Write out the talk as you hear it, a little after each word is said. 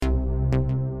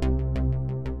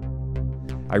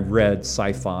I read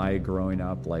sci-fi growing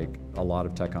up like a lot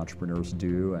of tech entrepreneurs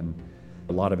do, and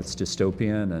a lot of it's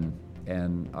dystopian,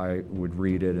 and I would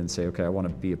read it and say, okay, I want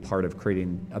to be a part of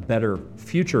creating a better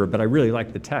future, but I really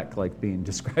like the tech like being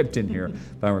described in here,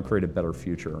 but I want to create a better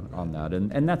future on that.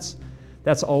 And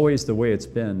that's always the way it's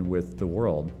been with the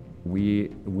world.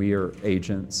 We are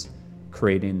agents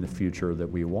creating the future that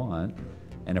we want.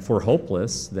 And if we're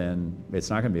hopeless, then it's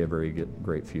not going to be a very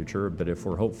great future. But if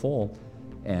we're hopeful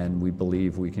and we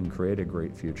believe we can create a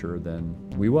great future, then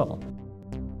we will.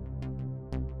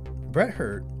 Brett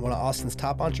Hurt, one of Austin's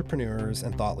top entrepreneurs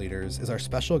and thought leaders, is our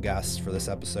special guest for this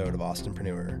episode of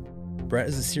Austinpreneur. Brett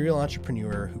is a serial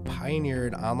entrepreneur who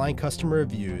pioneered online customer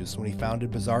reviews when he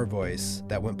founded Bazaarvoice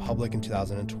that went public in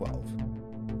 2012.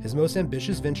 His most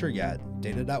ambitious venture yet,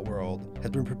 Data.World,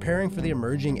 has been preparing for the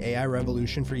emerging AI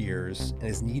revolution for years and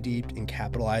is knee-deep in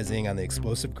capitalizing on the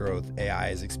explosive growth AI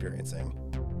is experiencing.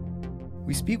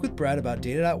 We speak with Brett about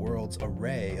Data.World's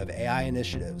array of AI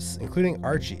initiatives, including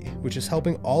Archie, which is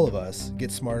helping all of us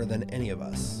get smarter than any of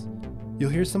us. You'll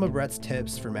hear some of Brett's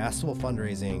tips for massive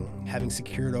fundraising, having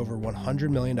secured over $100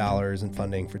 million in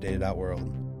funding for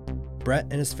Data.World. Brett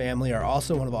and his family are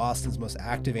also one of Austin's most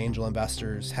active angel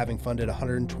investors, having funded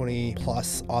 120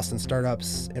 plus Austin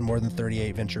startups and more than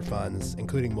 38 venture funds,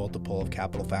 including multiple of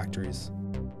Capital Factories.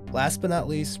 Last but not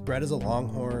least, Brett is a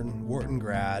Longhorn, Wharton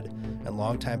grad, and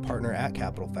longtime partner at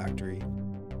Capital Factory.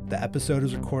 The episode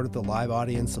is recorded with a live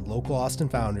audience of local Austin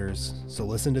founders, so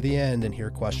listen to the end and hear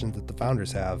questions that the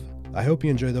founders have. I hope you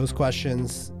enjoy those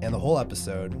questions and the whole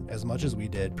episode as much as we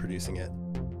did producing it.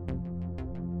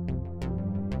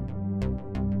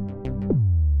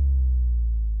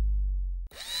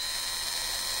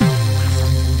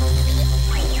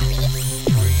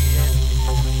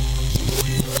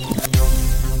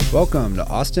 Welcome to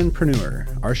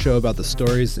Austinpreneur, our show about the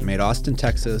stories that made Austin,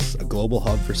 Texas a global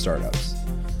hub for startups.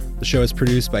 The show is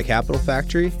produced by Capital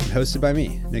Factory and hosted by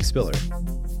me, Nick Spiller.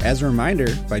 As a reminder,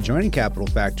 by joining Capital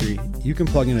Factory, you can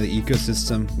plug into the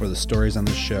ecosystem where the stories on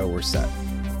this show were set.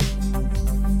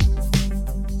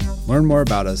 Learn more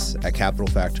about us at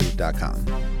capitalfactory.com.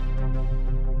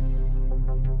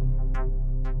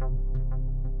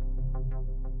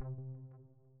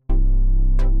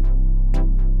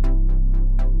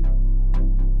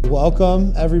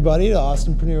 Welcome, everybody, to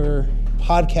Austinpreneur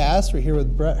Podcast. We're here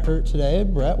with Brett Hurt today.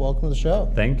 Brett, welcome to the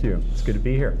show. Thank you. It's good to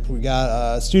be here. We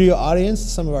got a studio audience,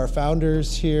 some of our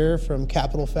founders here from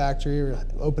Capital Factory. We're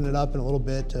open it up in a little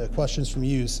bit to questions from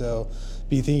you, so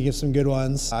be thinking of some good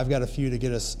ones. I've got a few to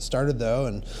get us started, though.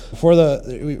 And before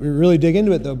we really dig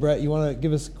into it, though, Brett, you want to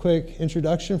give us a quick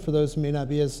introduction for those who may not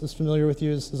be as familiar with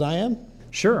you as I am?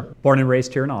 Sure. Born and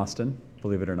raised here in Austin,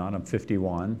 believe it or not. I'm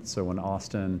 51, so when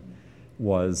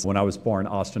I was born,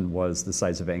 Austin was the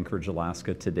size of Anchorage,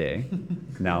 Alaska today.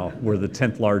 Now we're the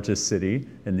 10th largest city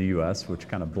in the US, which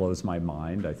kind of blows my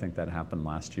mind. I think that happened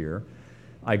last year.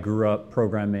 I grew up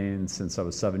programming since I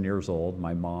was 7 years old.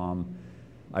 My mom,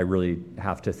 I really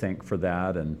have to thank for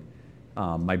that. And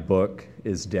my book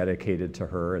is dedicated to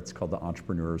her. It's called The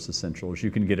Entrepreneur's Essentials.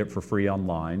 You can get it for free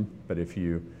online, but if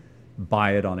you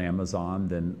buy it on Amazon,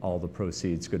 then all the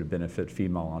proceeds go to benefit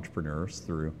female entrepreneurs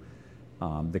through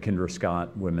the Kendra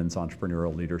Scott Women's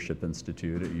Entrepreneurial Leadership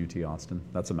Institute at UT Austin.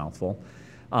 That's a mouthful.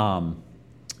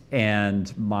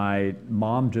 And my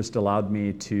mom just allowed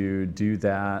me to do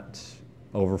that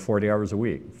over 40 hours a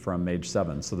week from age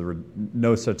 7. So there were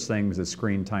no such things as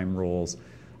screen time rules.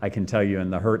 I can tell you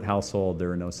in the Hurt household,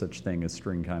 there are no such thing as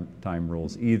screen time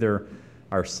rules either.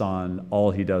 Our son, all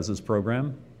he does is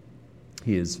program.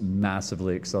 He is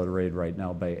massively accelerated right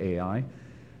now by AI.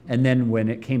 And then when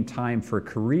it came time for a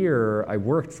career, I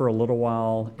worked for a little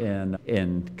while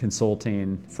in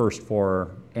consulting, first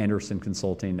for Andersen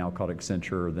Consulting, now called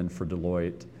Accenture, then for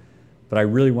Deloitte. But I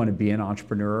really want to be an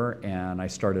entrepreneur, and I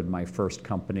started my first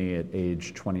company at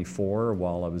age 24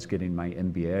 while I was getting my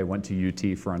MBA. I went to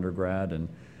UT for undergrad and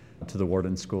to the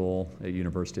Wharton School at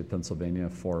University of Pennsylvania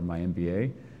for my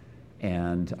MBA.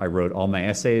 And I wrote all my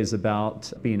essays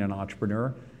about being an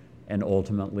entrepreneur, and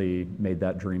ultimately made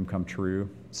that dream come true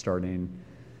starting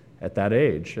at that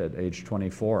age, at age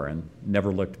 24, and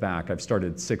never looked back. I've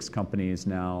started 6 companies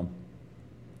now.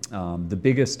 The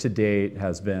biggest to date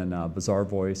has been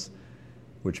Bazaarvoice,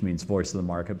 which means voice of the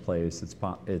marketplace.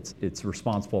 It's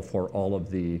responsible for all of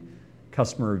the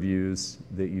customer reviews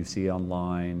that you see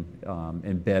online,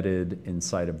 embedded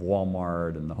inside of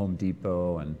Walmart and the Home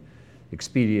Depot and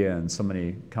Expedia and so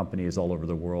many companies all over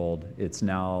the world. It's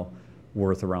now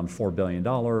worth around $4 billion.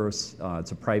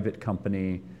 It's a private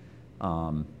company.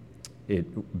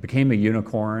 It became a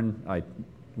unicorn. I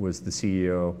was the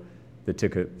CEO that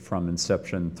took it from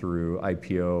inception through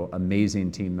IPO.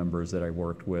 Amazing team members that I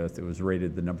worked with. It was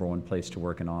rated the #1 place to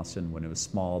work in Austin when it was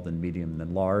small, then medium,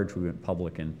 then large. We went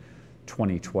public in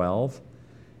 2012.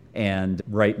 And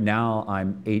right now,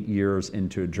 I'm 8 years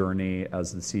into a journey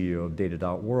as the CEO of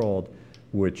Data.World,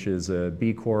 which is a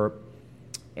B Corp,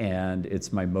 and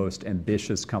it's my most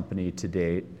ambitious company to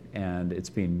date, and it's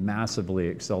being massively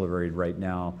accelerated right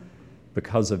now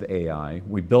because of AI.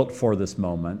 We built for this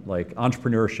moment. Like,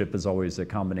 entrepreneurship is always a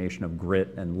combination of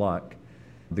grit and luck.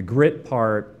 The grit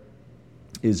part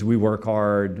is we work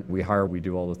hard, we hire, we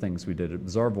do all the things we did at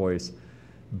Bazaarvoice,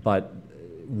 but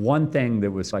one thing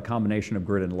that was a combination of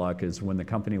grit and luck is when the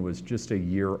company was just a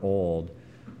year old,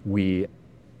 we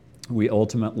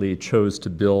ultimately chose to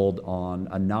build on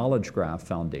a knowledge graph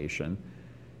foundation.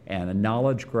 And a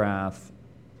knowledge graph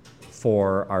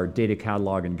for our data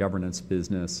catalog and governance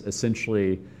business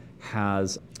essentially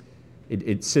has,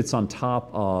 it sits on top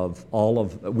of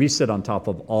we sit on top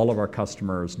of all of our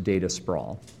customers' data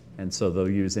sprawl. And so they'll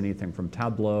use anything from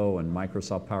Tableau and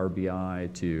Microsoft Power BI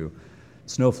to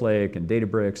Snowflake and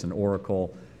Databricks and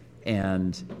Oracle.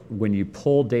 And when you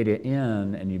pull data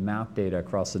in and you map data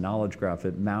across the knowledge graph,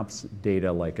 it maps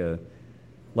data like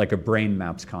a brain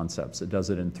maps concepts. It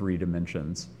does it in 3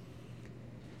 dimensions.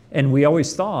 And we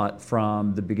always thought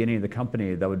from the beginning of the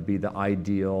company that would be the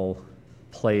ideal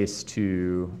place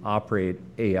to operate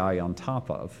AI on top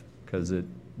of, because it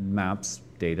maps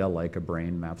data like a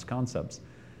brain maps concepts.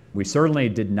 We certainly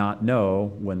did not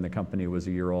know when the company was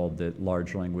a year old that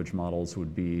large language models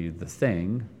would be the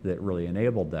thing that really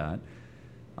enabled that.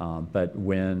 But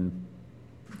when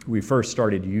we first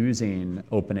started using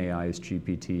OpenAI's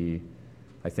GPT,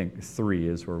 I think 3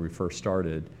 is where we first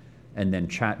started, and then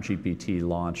ChatGPT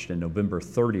launched in November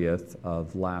 30th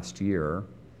of last year.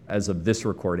 As of this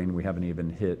recording, we haven't even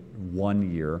hit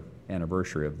 1-year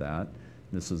anniversary of that.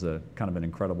 This is a kind of an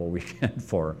incredible weekend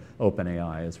for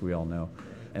OpenAI, as we all know.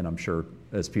 And I'm sure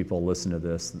as people listen to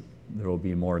this, there will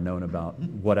be more known about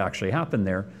what actually happened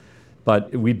there.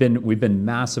 But we've been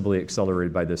massively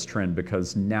accelerated by this trend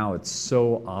because now it's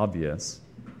so obvious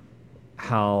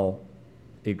how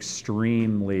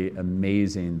extremely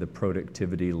amazing the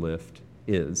productivity lift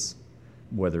is.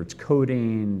 Whether it's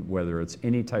coding, whether it's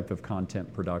any type of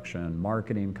content production,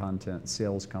 marketing content,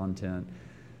 sales content.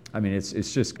 I mean,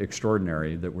 it's just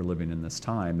extraordinary that we're living in this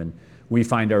time. And we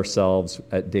find ourselves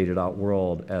at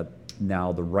Data.World at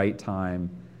now the right time,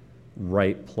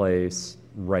 right place,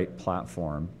 right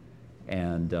platform.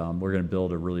 And we're going to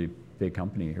build a really big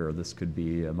company here. This could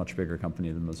be a much bigger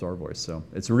company than Bazaarvoice. So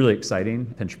it's really exciting.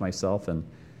 Pinch myself.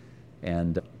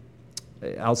 And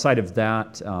outside of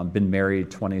that, been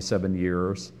married 27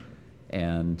 years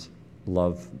and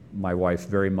love my wife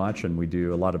very much. And we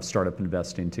do a lot of startup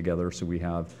investing together. So we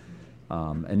have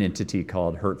an entity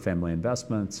called Hurt Family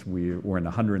Investments. We're in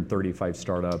 135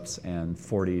 startups and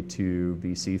 42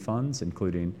 VC funds,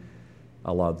 including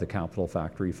a lot of the Capital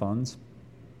Factory funds.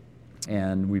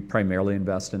 And we primarily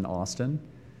invest in Austin,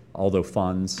 although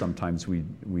funds, sometimes we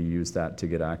use that to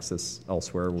get access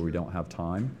elsewhere where we don't have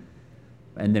time.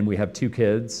 And then we have 2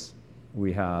 kids.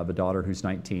 We have a daughter who's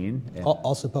 19.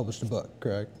 Also published a book,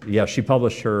 correct? Yeah, she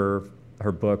published her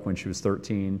book when she was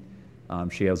 13.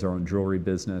 She has her own jewelry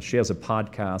business. She has a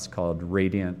podcast called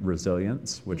Radiant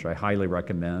Resilience, which I highly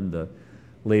recommend. The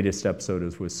latest episode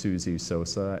is with Susie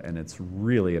Sosa, and it's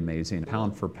really amazing.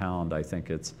 Pound for pound, I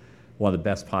think it's one of the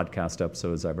best podcast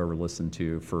episodes I've ever listened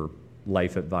to for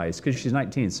life advice, because she's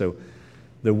 19. So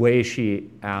the way she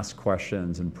asks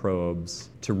questions and probes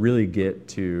to really get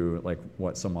to like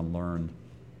what someone learned,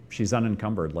 she's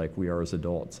unencumbered like we are as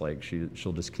adults. Like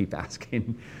she'll just keep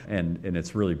asking, and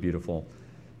it's really beautiful.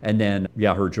 And then,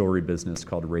 yeah, her jewelry business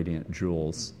called Radiant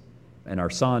Jewels. And our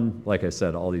son, like I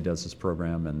said, all he does is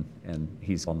program, and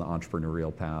he's on the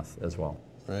entrepreneurial path as well.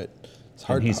 Right. It's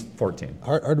hard. And he's 14.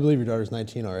 Hard to believe your daughter's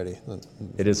 19 already.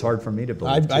 It is hard for me to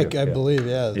believe, I too. believe,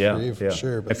 yeah, for you, for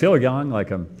sure. But I feel young,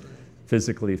 like I'm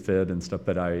physically fit and stuff,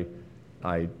 but I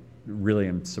really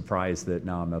am surprised that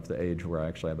now I'm at the age where I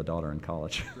actually have a daughter in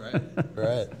college.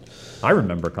 Right. I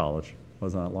remember college. It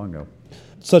wasn't that long ago.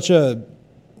 Such a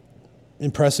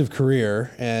impressive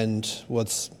career, and I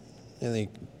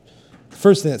think the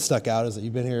first thing that stuck out is that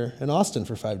you've been here in Austin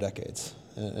for 5 decades.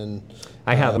 And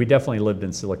I have. We definitely lived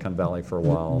in Silicon Valley for a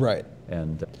while. Right.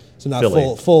 And so not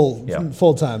Philly.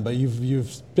 full time, but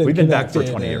we've been back for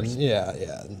 20 years.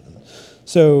 Yeah.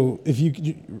 So if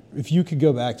you could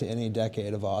go back to any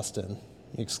decade of Austin,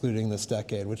 excluding this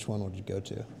decade, which one would you go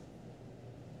to?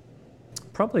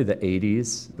 Probably the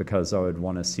 80s, because I would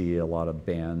want to see a lot of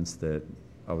bands that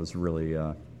I was really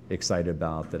excited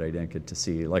about that I didn't get to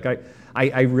see. Like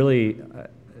I really,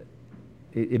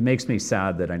 it makes me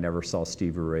sad that I never saw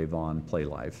Stevie Ray Vaughan play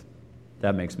live.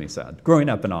 That makes me sad. Growing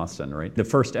up in Austin, right? The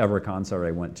first ever concert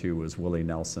I went to was Willie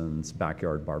Nelson's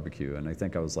Backyard Barbecue, and I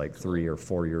think I was like 3 or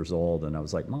 4 years old, and I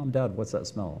was like, Mom, Dad, what's that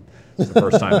smell? It's the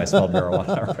first time I smelled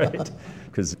marijuana, right?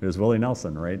 Because it was Willie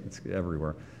Nelson, right? It's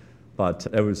everywhere. But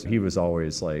he was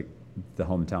always like the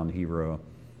hometown hero.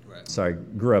 Right. So I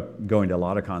grew up going to a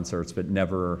lot of concerts, but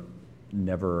never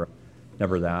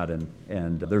that.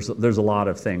 And there's a lot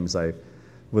of things I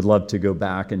would love to go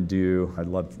back and do. I'd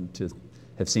love to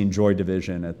have seen Joy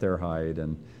Division at their height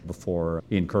and before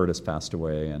Ian Curtis passed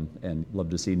away, and love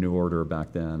to see New Order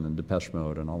back then and Depeche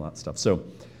Mode and all that stuff. So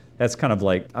that's kind of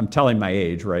like, I'm telling my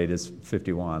age, right, is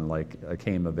 51, like I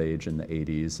came of age in the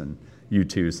 80s, and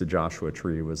U2's The Joshua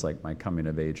Tree was like my coming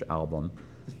of age album.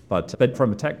 But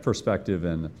from a tech perspective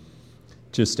and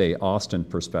just a Austin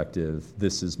perspective,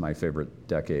 this is my favorite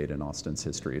decade in Austin's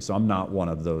history. So I'm not one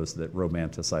of those that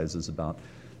romanticizes about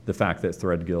the fact that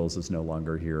Threadgills is no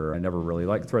longer here. I never really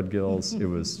liked Threadgills. It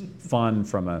was fun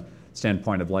from a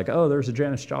standpoint of like, oh, there's a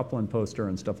Janis Joplin poster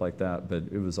and stuff like that, but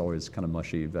it was always kind of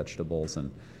mushy vegetables.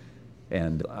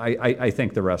 And I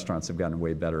think the restaurants have gotten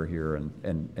way better here,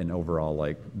 and overall,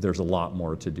 like, there's a lot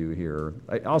more to do here.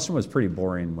 Austin was pretty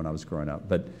boring when I was growing up,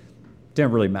 but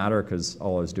didn't really matter because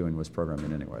all I was doing was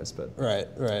programming anyways. But right.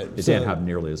 It didn't have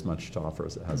nearly as much to offer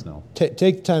as it has now. Take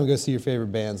the time to go see your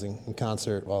favorite bands in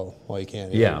concert while you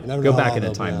can. Yeah, go back in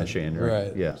a time machine.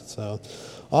 Right. Yeah. So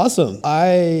awesome.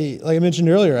 Like I mentioned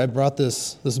earlier, I brought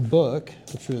this book,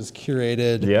 which was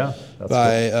curated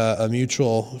by a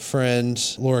mutual friend,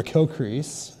 Laura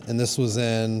Kilcrease, and this was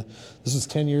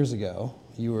 10 years ago.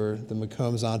 You were the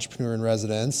McCombs Entrepreneur in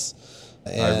Residence.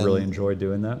 And I really enjoyed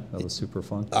doing that. That was super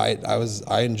fun.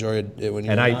 I enjoyed it when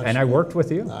you I worked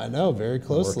with you. I know, very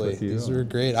closely. These were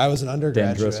great. I was an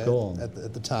undergraduate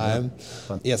at the time.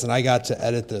 Yeah. Yes, and I got to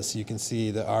edit this. You can see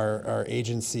that our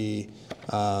agency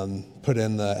put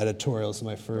in the editorials of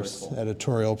my first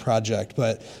editorial project.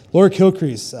 But Laura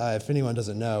Kilcrease, if anyone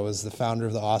doesn't know, is the founder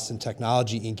of the Austin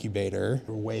Technology Incubator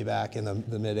way back in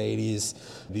the mid 80s,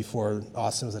 before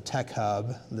Austin was a tech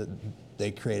hub. They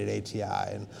created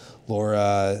ATI, and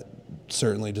Laura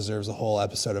certainly deserves a whole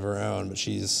episode of her own, but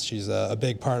she's a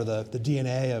big part of the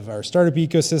DNA of our startup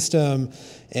ecosystem,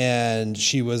 and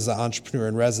she was the entrepreneur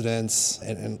in residence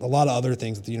and a lot of other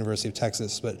things at the University of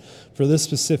Texas. But for this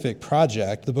specific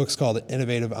project, the book's called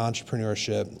Innovative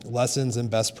Entrepreneurship, Lessons and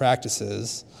Best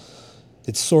Practices.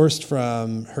 It's sourced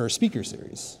from her speaker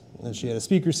series. And she had a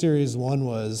speaker series. One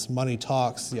was Money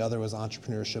Talks, the other was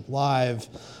Entrepreneurship Live.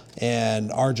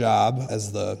 And our job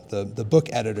as the book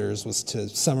editors was to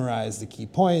summarize the key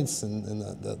points and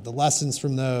the lessons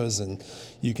from those. And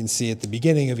you can see at the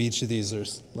beginning of each of these,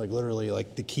 there's like literally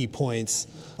like the key points.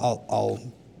 I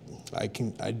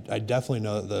definitely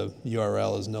know that the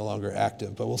URL is no longer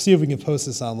active, but we'll see if we can post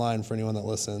this online for anyone that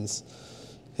listens.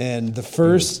 And the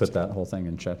first, put that whole thing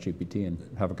in ChatGPT and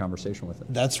have a conversation with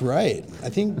it. That's right. I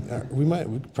think we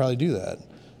could probably do that.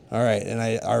 All right,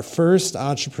 and our first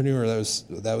entrepreneur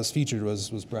that was featured was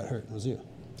Brett Hurt. It was you.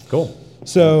 Cool.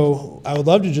 So I would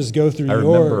love to just go through I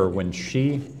remember when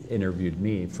she interviewed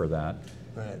me for that.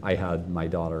 Right. I had my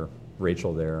daughter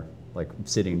Rachel there, like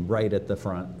sitting right at the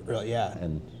front. Really? Yeah.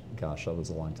 And gosh, that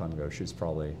was a long time ago. She was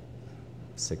probably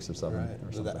 6 or 7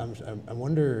 or something. I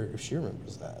wonder if she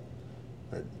remembers that.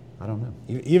 I don't know.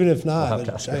 Even if not,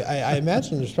 I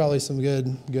imagine there's probably some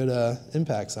good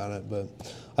impacts on it. But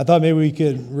I thought maybe we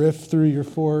could riff through your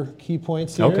 4 key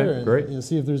points here. Okay, great.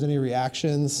 See if there's any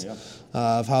reactions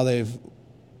of how they've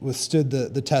withstood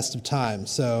the test of time.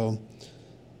 So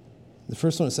the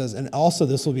first one, it says, and also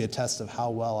this will be a test of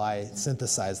how well I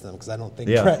synthesize them, because I don't think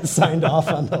Brett signed off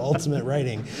on the ultimate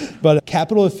writing. But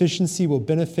capital efficiency will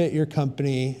benefit your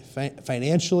company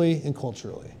financially and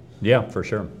culturally. Yeah, for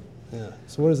sure. Yeah.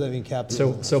 So what does that mean,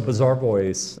 capital? So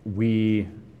Bazaarvoice, we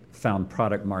found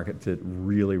product market fit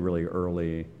really, really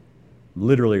early,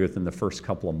 literally within the first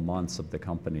couple of months of the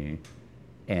company.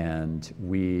 And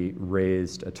we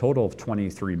raised a total of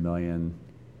 $23 million,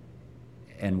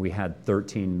 and we had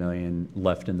 $13 million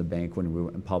left in the bank when we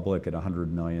went public at $100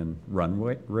 million run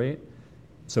rate.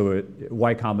 So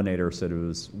Y Combinator said it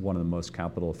was one of the most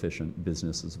capital efficient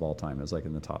businesses of all time. It was like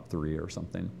in the top 3 or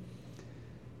something.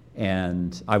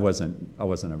 And I wasn't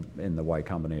in the Y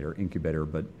Combinator incubator,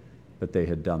 but they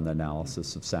had done the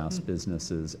analysis of SaaS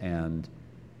businesses, and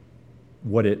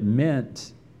what it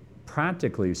meant,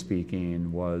 practically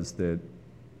speaking, was that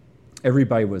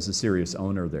everybody was a serious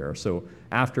owner there. So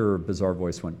after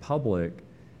Bazaarvoice went public,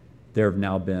 there have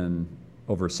now been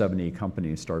over 70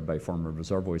 companies started by former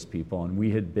Bazaarvoice people, and we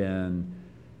had been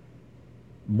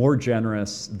more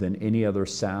generous than any other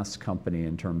SaaS company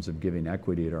in terms of giving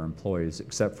equity to our employees,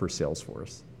 except for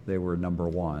Salesforce. They were number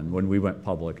one when we went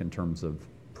public in terms of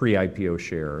pre-IPO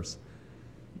shares.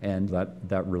 And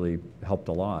that really helped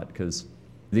a lot because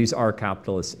these are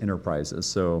capitalist enterprises.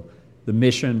 So the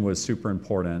mission was super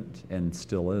important and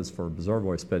still is for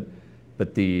Bazaarvoice,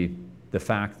 but the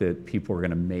fact that people were going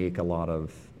to make a lot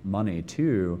of money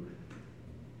too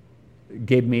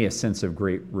gave me a sense of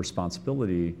great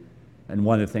responsibility. And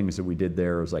one of the things that we did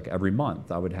there was like every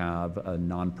month I would have a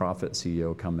nonprofit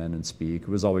CEO come in and speak. It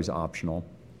was always optional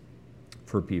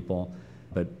for people,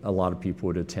 but a lot of people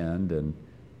would attend,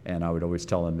 and I would always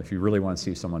tell them, if you really want to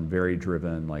see someone very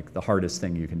driven, like the hardest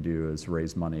thing you can do is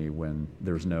raise money when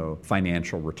there's no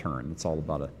financial return. It's all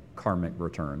about a karmic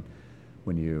return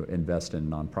when you invest in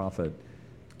nonprofit.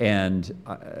 And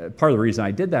part of the reason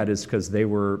I did that is because they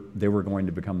were going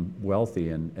to become wealthy,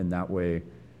 and that way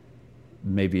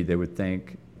maybe they would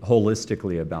think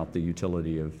holistically about the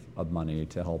utility of money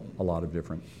to help a lot of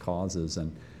different causes.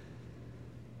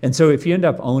 And so if you end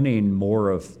up owning more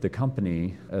of the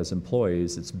company as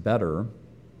employees, it's better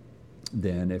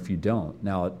than if you don't.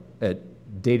 Now, at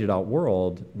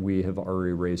Data.World, we have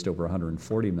already raised over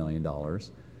 $140 million,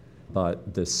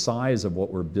 but the size of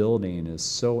what we're building is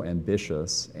so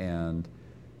ambitious, and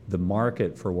the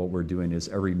market for what we're doing is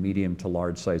every medium to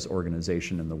large size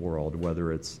organization in the world,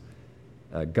 whether it's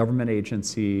a government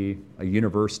agency, a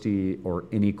university, or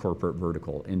any corporate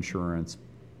vertical, insurance,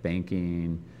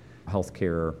 banking,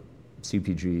 healthcare,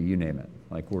 CPG, you name it.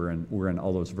 Like we're in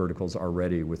all those verticals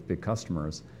already with big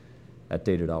customers at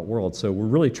Data.World. So we're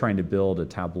really trying to build a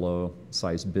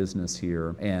Tableau-sized business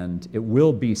here, and it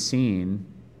will be seen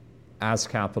as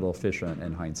capital efficient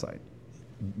in hindsight,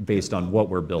 based on what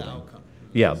we're building. Outcome.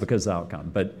 Yeah, because of the outcome.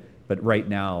 But right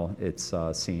now it's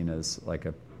seen as like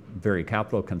a very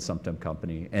capital consumptive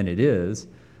company, and it is.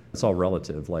 It's all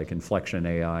relative. Like Inflection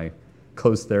AI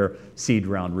closed their seed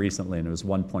round recently, and it was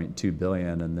 1.2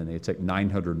 billion, and then they took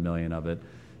 900 million of it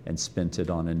and spent it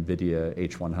on NVIDIA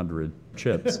H100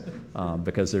 chips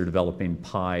because they're developing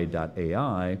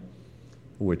Pi.ai,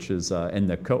 which is, and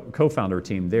the co-founder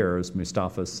team there is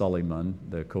Mustafa Suleyman,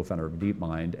 the co-founder of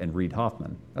DeepMind, and Reid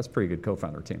Hoffman. That's a pretty good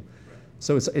co-founder team.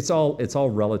 So it's all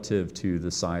relative to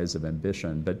the size of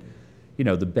ambition, but you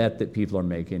know, the bet that people are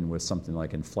making with something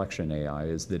like Inflection AI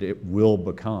is that it will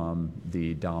become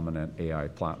the dominant AI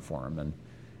platform,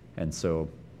 and so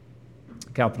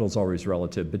capital is always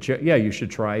relative. But yeah, you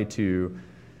should try to,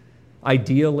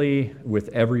 ideally, with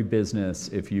every business,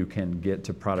 if you can get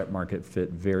to product market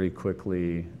fit very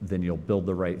quickly, then you'll build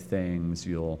the right things,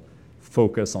 you'll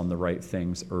focus on the right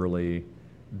things early.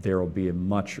 There'll be a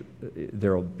much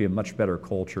better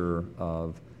culture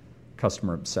of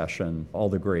customer obsession. All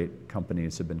the great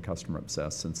companies have been customer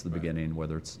obsessed since the beginning,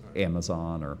 whether it's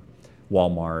Amazon or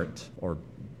Walmart or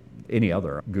any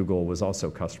other. Google was also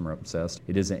customer obsessed.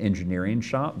 It is an engineering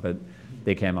shop, but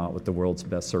they came out with the world's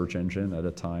best search engine at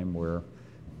a time where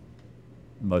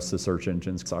most of the search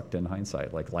engines sucked in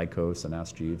hindsight, like Lycos and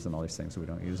Ask Jeeves and all these things that we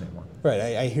don't use anymore. Right.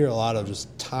 I hear a lot of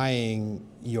just tying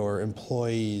your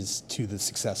employees to the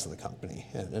success of the company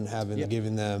and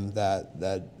giving them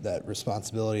that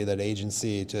responsibility, that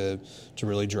agency to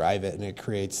really drive it, and it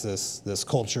creates this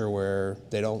culture where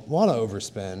they don't want to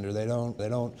overspend, or they don't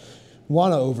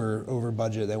want to over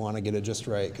budget. They want to get it just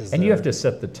right. And you have to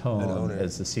set the tone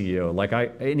as the CEO. Like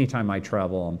anytime I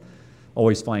travel, I'm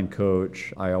always flying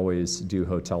coach. I always do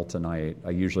hotel tonight. I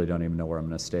usually don't even know where I'm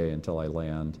going to stay until I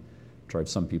land. Drive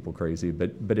some people crazy,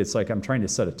 but it's like I'm trying to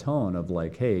set a tone of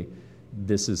like, hey,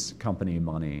 this is company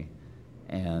money,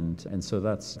 and so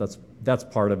that's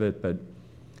part of it. But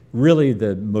really,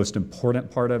 the most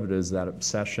important part of it is that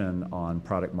obsession on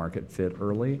product market fit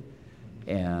early,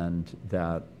 and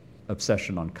that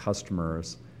obsession on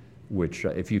customers, which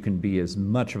if you can be as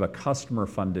much of a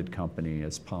customer-funded company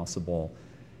as possible.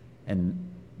 And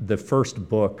the first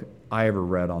book I ever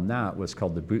read on that was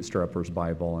called The Bootstrapper's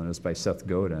Bible, and it was by Seth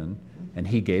Godin, and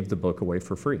he gave the book away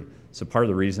for free. So part of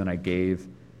the reason I gave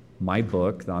my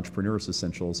book, The Entrepreneur's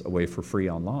Essentials, away for free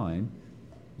online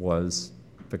was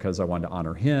because I wanted to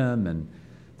honor him and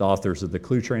the authors of the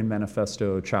Clue Train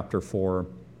Manifesto. Chapter 4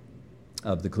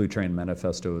 of the Clue Train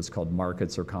Manifesto is called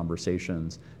Markets or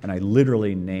Conversations, and I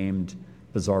literally named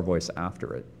Bazaarvoice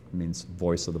after it. It means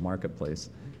voice of the marketplace.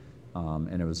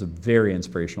 And it was a very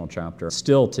inspirational chapter.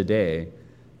 Still today,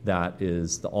 that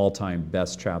is the all-time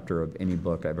best chapter of any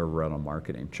book I've ever read on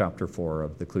marketing, Chapter 4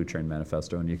 of the Clue Train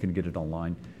Manifesto, and you can get it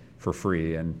online for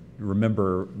free. And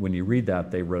remember, when you read that,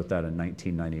 they wrote that in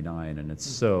 1999, and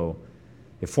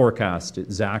it forecasts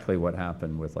exactly what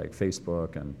happened with like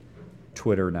Facebook and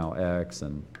Twitter, now X,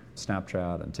 and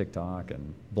Snapchat and TikTok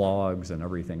and blogs and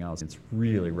everything else. It's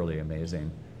really, really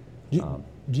amazing. Do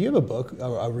you have a book,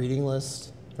 a reading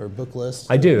list or a book list?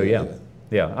 I do, yeah.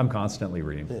 Yeah, I'm constantly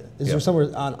reading. Yeah. Is there somewhere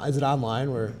is it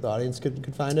online where the audience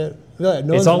could find it?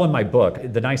 It's all in my book.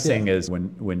 The nice thing is when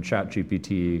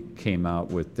ChatGPT came out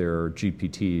with their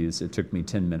GPTs, it took me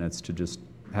 10 minutes to just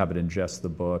have it ingest the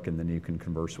book, and then you can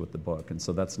converse with the book. And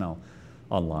so that's now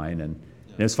online. And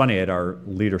it's funny, at our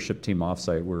leadership team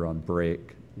offsite, we were on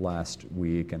break last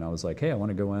week, and I was like, hey, I want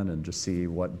to go in and just see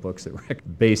what books it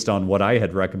based on what I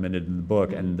had recommended in the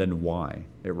book, and then why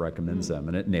it recommends them,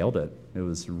 and it nailed it. It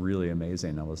was really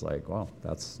amazing. I was like, wow,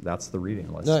 that's the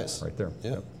reading list right there.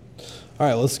 Yeah. Yep. All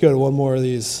right, let's go to one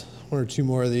or two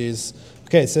more of these.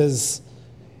 Okay, it says,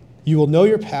 you will know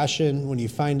your passion when you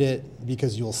find it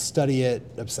because you'll study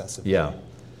it obsessively.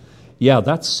 Yeah,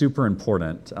 that's super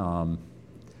important.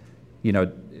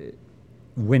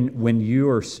 When you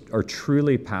are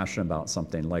truly passionate about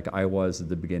something, like I was at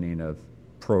the beginning of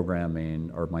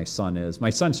programming, or my son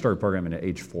started programming at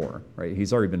age 4, right?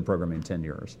 He's already been programming 10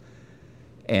 years.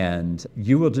 And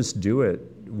you will just do it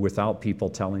without people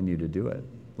telling you to do it.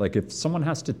 Like if someone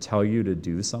has to tell you to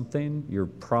do something, you're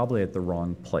probably at the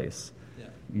wrong place. Yeah.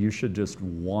 You should just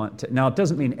want to. Now, it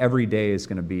doesn't mean every day is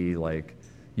going to be like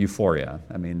euphoria.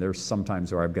 I mean, there's some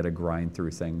times where I've got to grind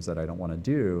through things that I don't want to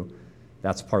do.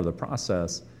 That's part of the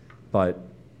process, but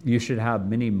you should have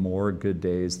many more good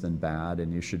days than bad,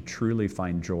 and you should truly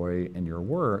find joy in your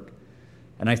work.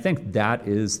 And I think that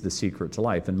is the secret to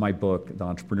life. In my book, The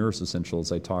Entrepreneur's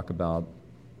Essentials, I talk about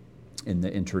in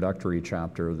the introductory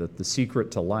chapter that the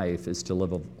secret to life is to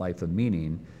live a life of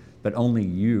meaning, but only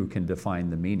you can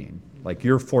define the meaning. Like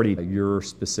your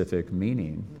specific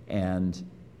meaning, and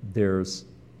there's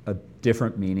a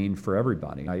different meaning for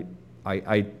everybody.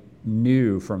 I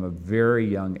knew from a very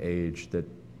young age that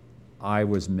I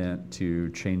was meant to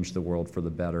change the world for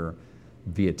the better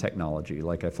via technology.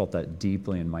 Like I felt that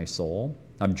deeply in my soul.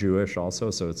 I'm Jewish also,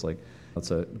 so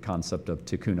it's a concept of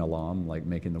tikkun olam, like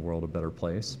making the world a better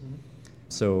place. Mm-hmm.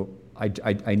 So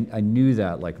I knew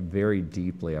that like very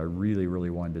deeply. I really,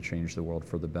 really wanted to change the world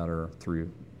for the better through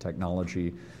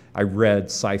technology. I read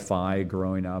sci-fi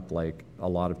growing up, like a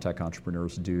lot of tech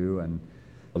entrepreneurs do, and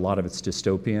a lot of it's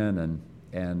dystopian,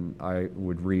 and I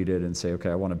would read it and say, okay,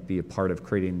 I want to be a part of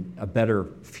creating a better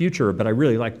future, but I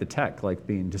really like the tech like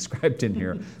being described in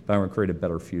here, but I want to create a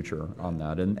better future on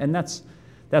that. And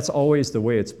that's always the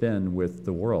way it's been with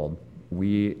the world.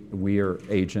 We are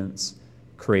agents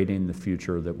creating the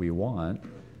future that we want,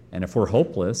 and if we're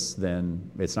hopeless,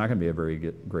 then it's not going to be a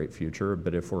very great future,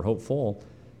 but if we're hopeful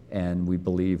and we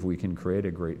believe we can create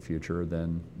a great future,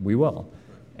 then we will.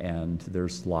 And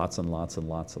there's lots and lots and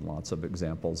lots and lots of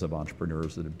examples of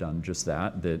entrepreneurs that have done just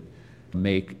that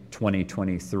make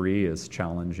 2023 as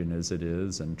challenging as it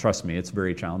is. And trust me, it's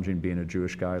very challenging being a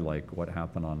Jewish guy. Like what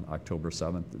happened on October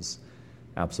 7th is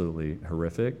absolutely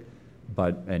horrific,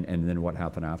 and then what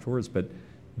happened afterwards. But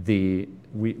we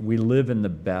live in the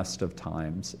best of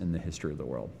times in the history of the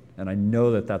world. And I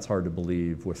know that that's hard to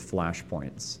believe with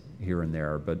flashpoints here and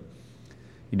there, but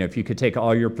if you could take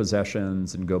all your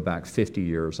possessions and go back 50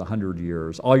 years, 100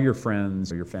 years, all your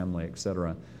friends, your family, et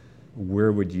cetera,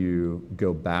 where would you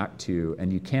go back to?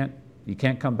 And you can't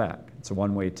come back. It's a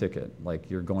one-way ticket. Like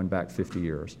you're going back 50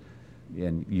 years.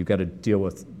 And you got to deal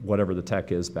with whatever the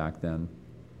tech is back then.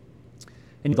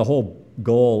 And the whole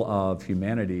goal of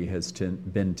humanity has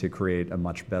been to create a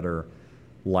much better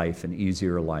life, an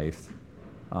easier life.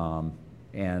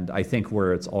 And I think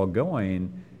where it's all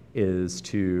going is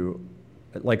to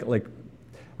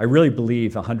I really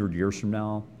believe 100 years from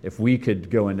now, if we could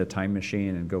go into a time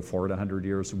machine and go forward 100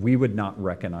 years, we would not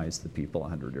recognize the people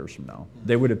 100 years from now.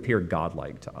 They would appear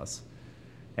godlike to us.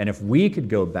 And if we could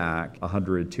go back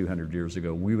 100, 200 years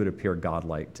ago, we would appear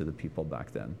godlike to the people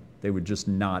back then. They would just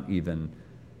not even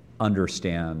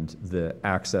understand the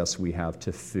access we have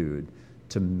to food,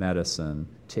 to medicine,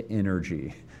 to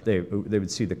energy. They would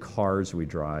see the cars we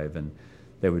drive, and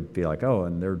they would be like, oh,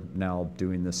 and they're now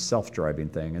doing this self-driving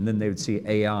thing. And then they would see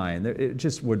AI, and it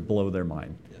just would blow their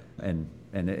mind. Yeah. And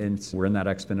we're in that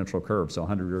exponential curve. So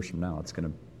 100 years from now, it's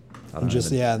going to, I don't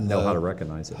even know how to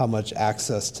recognize it. How much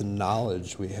access to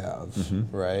knowledge we have,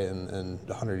 mm-hmm. right? And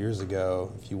 100 years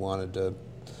ago, if you wanted to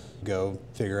go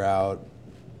figure out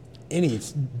any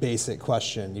basic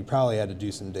question, you probably had to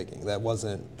do some digging. That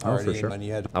wasn't already when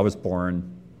you had. I was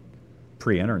born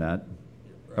pre-internet,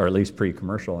 or at least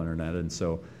pre-commercial internet, and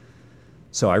so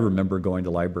I remember going to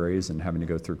libraries and having to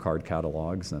go through card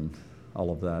catalogs and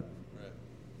all of that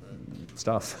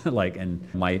stuff. And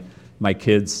my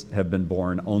kids have been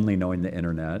born only knowing the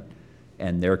internet,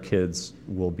 and their kids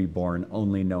will be born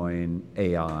only knowing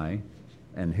AI,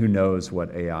 and who knows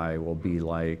what AI will be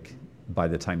like by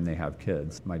the time they have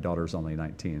kids. My daughter's only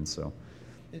 19, so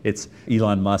it's,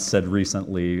 Elon Musk said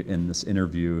recently in this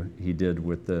interview he did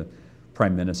with the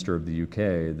Prime Minister of the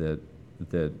UK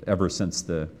that ever since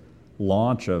the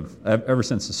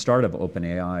start of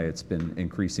OpenAI, it's been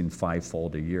increasing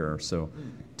fivefold a year. So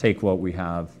take what we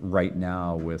have right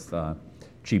now with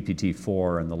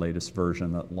GPT-4 and the latest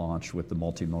version that launched with the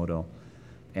multimodal,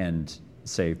 and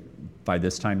say by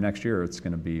this time next year, it's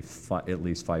going to be at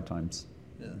least 5 times,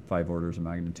 5 orders of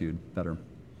magnitude better.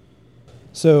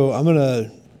 So I'm going to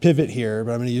pivot here,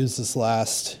 but I'm going to use this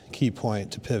last key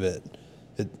point to pivot.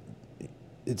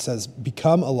 It says,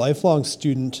 become a lifelong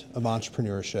student of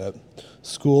entrepreneurship.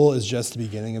 School is just the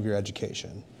beginning of your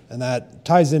education. And that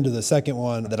ties into the second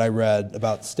one that I read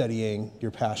about studying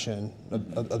your passion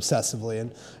obsessively.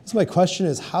 And so my question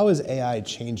is, how is AI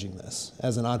changing this?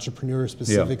 As an entrepreneur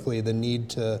specifically, the need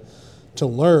to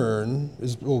learn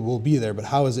will be there, but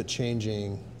how is it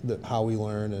changing how we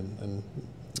learn and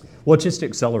Well, it just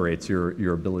accelerates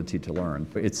your ability to learn.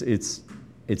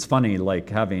 It's funny, like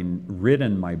having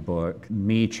written my book,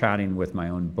 me chatting with my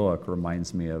own book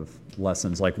reminds me of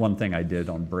lessons. Like one thing I did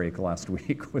on break last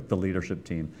week with the leadership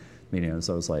team meeting is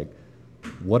I was like,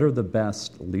 what are the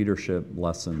best leadership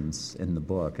lessons in the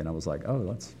book? And I was like, oh,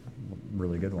 that's a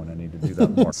really good one. I need to do that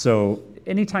more. So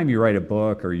anytime you write a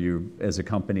book or you, as a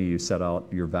company, you set out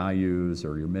your values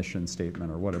or your mission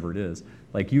statement or whatever it is,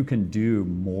 like you can do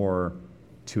more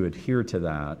to adhere to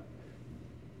that.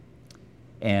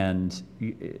 And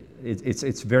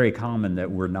it's very common that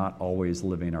we're not always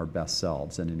living our best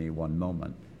selves in any one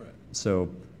moment. Right. So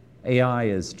AI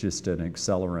is just an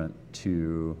accelerant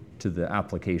to the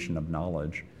application of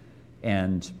knowledge.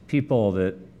 And people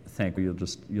that think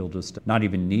you'll just not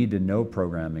even need to know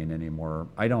programming anymore,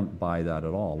 I don't buy that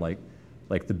at all.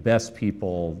 Like the best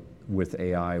people with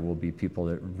AI will be people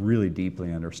that really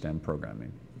deeply understand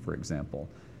programming, for example.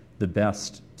 The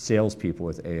best salespeople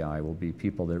with AI will be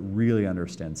people that really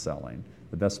understand selling.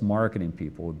 The best marketing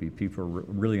people would be people who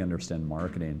really understand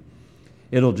marketing.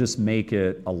 It'll just make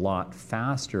it a lot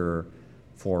faster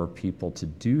for people to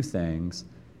do things,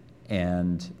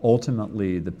 and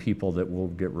ultimately the people that will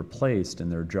get replaced in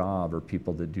their job are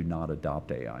people that do not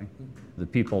adopt AI. The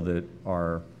people that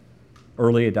are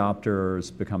early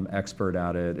adopters become expert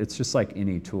at it. It's just like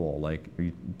any tool. Like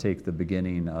you take the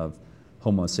beginning of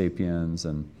Homo sapiens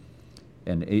and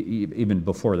even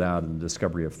before that, in the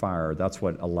discovery of fire, that's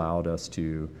what allowed us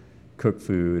to cook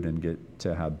food and get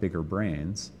to have bigger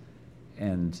brains.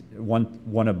 And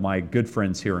one of my good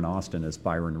friends here in Austin is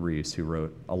Byron Reese, who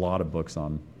wrote a lot of books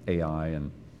on AI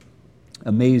and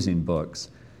amazing books.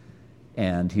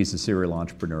 And he's a serial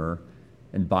entrepreneur.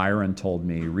 And Byron told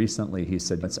me recently, he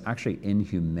said, it's actually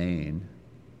inhumane.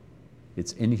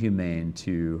 It's inhumane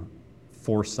to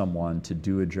force someone to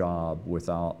do a job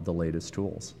without the latest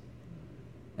tools.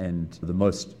 And the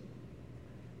most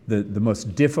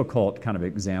difficult kind of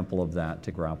example of that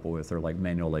to grapple with are like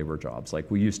manual labor jobs.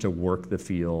 Like we used to work the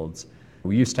fields.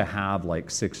 We used to have like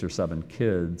 6 or 7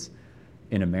 kids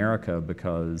in America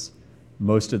because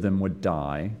most of them would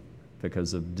die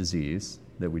because of disease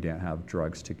that we didn't have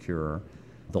drugs to cure.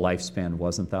 The lifespan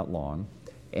wasn't that long,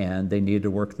 and they needed to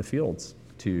work the fields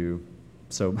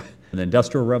so the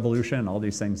Industrial Revolution and all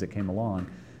these things that came along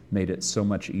made it so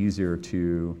much easier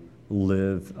to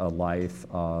live a life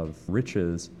of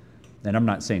riches. And I'm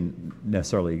not saying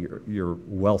necessarily you're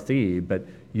wealthy, but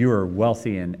you are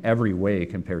wealthy in every way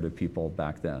compared to people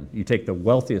back then. You take the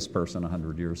wealthiest person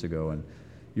 100 years ago and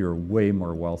you're way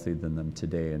more wealthy than them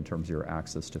today in terms of your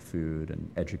access to food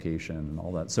and education and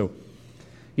all that. So,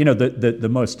 you know, the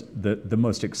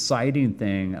most exciting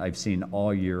thing I've seen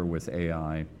all year with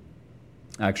AI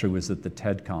actually was at the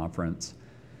TED conference,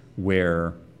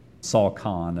 where Saul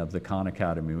Khan of the Khan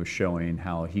Academy was showing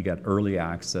how he got early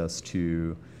access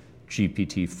to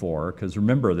GPT-4, because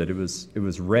remember that it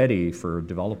was ready for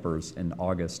developers in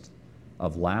August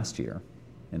of last year,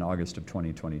 in August of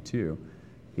 2022,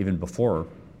 even before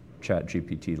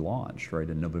ChatGPT launched, right,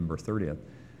 in November 30th.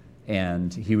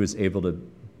 And he was able to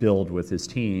build with his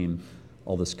team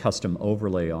all this custom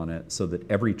overlay on it so that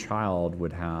every child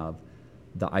would have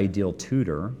the ideal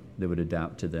tutor that would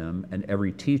adapt to them, and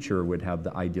every teacher would have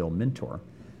the ideal mentor.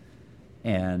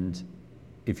 And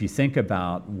if you think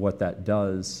about what that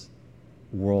does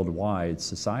worldwide,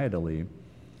 societally,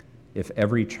 if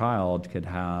every child could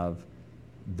have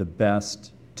the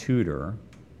best tutor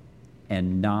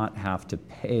and not have to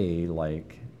pay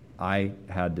like I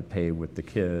had to pay with the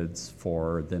kids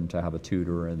for them to have a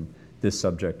tutor in this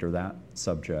subject or that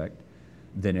subject,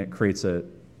 then it creates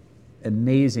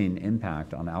amazing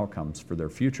impact on outcomes for their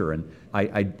future. And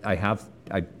I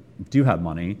do have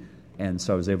money, and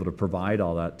so I was able to provide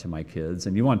all that to my kids.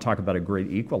 And you want to talk about a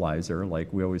great equalizer,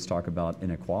 like we always talk about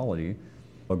inequality.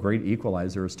 A great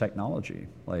equalizer is technology.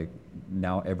 Like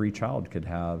now every child could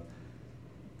have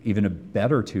even a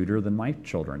better tutor than my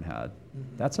children had.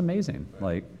 That's amazing.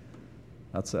 Like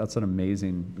that's an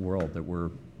amazing world that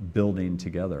we're building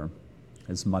together,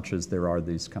 as much as there are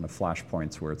these kind of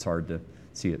flashpoints where it's hard to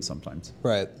see it sometimes.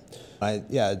 Right.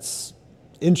 It's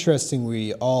interesting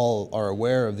we all are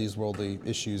aware of these worldly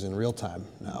issues in real time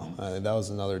now. I think that was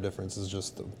another difference, is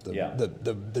just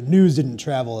the news didn't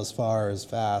travel as far as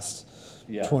fast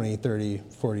 20, 30,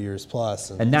 40 years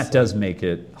plus. And that does make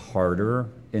it harder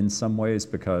in some ways,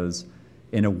 because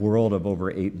in a world of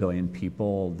over 8 billion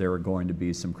people, there are going to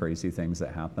be some crazy things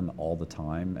that happen all the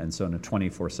time. And so in a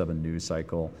 24/7 news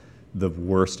cycle, the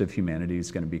worst of humanity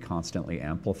is going to be constantly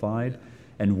amplified.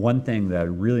 And one thing that I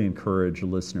really encourage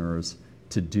listeners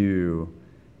to do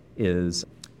is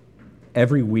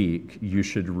every week you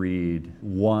should read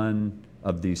one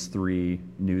of these 3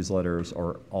 newsletters,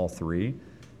 or all 3.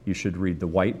 You should read The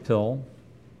White Pill,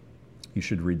 you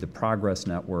should read The Progress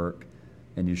Network,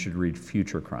 and you should read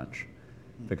Future Crunch.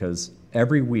 Because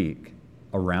every week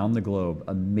around the globe,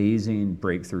 amazing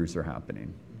breakthroughs are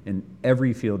happening in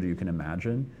every field you can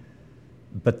imagine,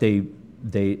 but they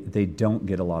don't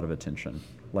get a lot of attention.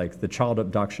 Like the child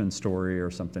abduction story or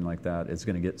something like that is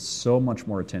going to get so much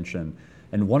more attention.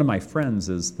 And one of my friends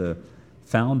is the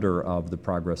founder of the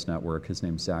Progress Network. His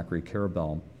name's Zachary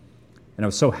Karabell. And I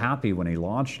was so happy when he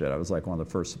launched it. I was like one of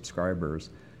the first subscribers.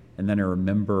 And then I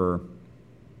remember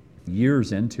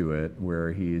years into it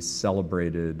where he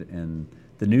celebrated in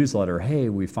the newsletter, hey,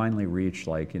 we finally reached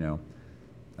I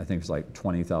think it was like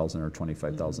 20,000 or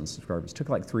 25,000 subscribers. It took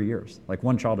like 3 years. Like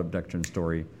one child abduction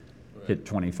story hit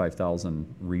 25,000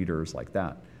 readers like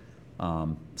that.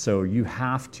 So you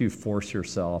have to force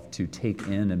yourself to take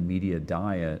in a media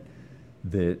diet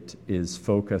that is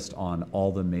focused on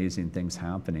all the amazing things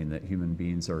happening that human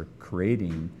beings are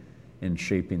creating and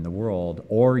shaping the world,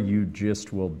 or you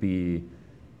just will be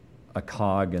a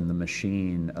cog in the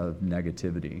machine of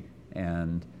negativity.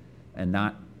 And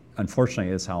that,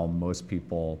 unfortunately, is how most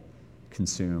people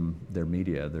consume their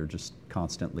media. They're just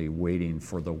constantly waiting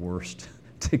for the worst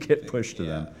to get pushed to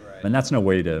them. Right. And that's no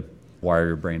way to wire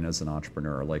your brain as an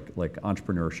entrepreneur. Like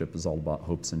entrepreneurship is all about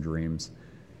hopes and dreams.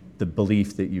 The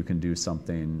belief that you can do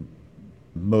something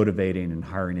motivating and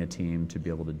hiring a team to be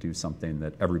able to do something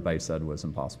that everybody said was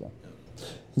impossible.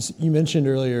 You mentioned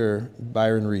earlier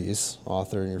Byron Reese,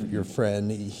 author, and your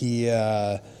friend. He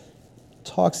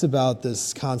talks about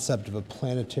this concept of a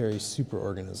planetary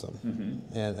superorganism,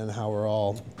 and how we're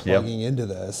all plugging into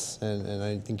this. And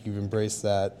I think you've embraced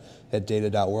that at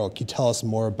Data.World. Can you tell us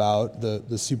more about the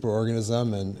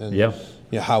superorganism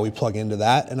and how we plug into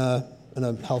that in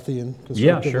a healthy and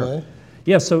constructive way?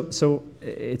 Yeah, so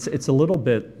it's a little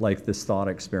bit like this thought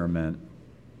experiment.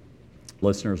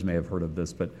 Listeners may have heard of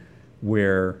this, but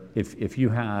where if you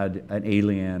had an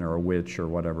alien or a witch or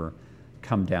whatever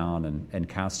come down and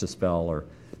cast a spell, or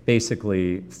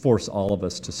basically force all of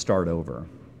us to start over.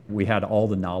 We had all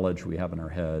the knowledge we have in our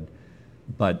head,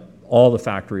 but all the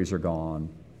factories are gone,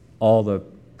 all the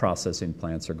processing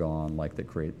plants are gone, like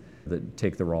that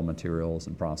take the raw materials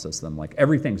and process them. Like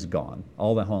everything's gone,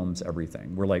 all the homes,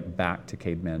 everything. We're like back to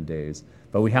caveman days,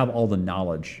 but we have all the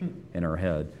knowledge in our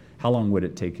head. How long would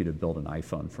it take you to build an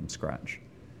iPhone from scratch?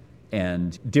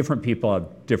 And different people have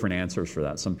different answers for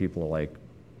that. Some people are like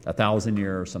 1,000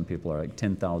 years, some people are like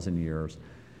 10,000 years.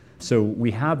 So we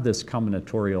have this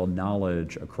combinatorial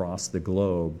knowledge across the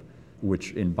globe,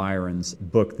 which in Byron's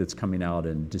book that's coming out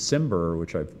in December,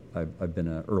 which I've been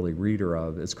an early reader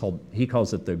of, he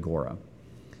calls it the Agora.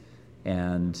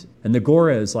 And the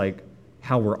Agora is like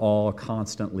how we're all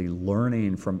constantly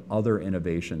learning from other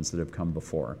innovations that have come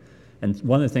before. And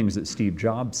one of the things that Steve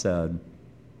Jobs said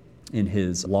in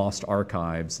his Lost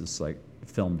Archives, is like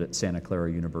filmed at Santa Clara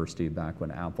University back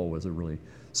when Apple was a really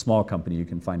small company. You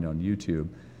can find it on YouTube.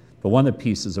 But one of the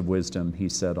pieces of wisdom he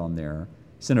said on there,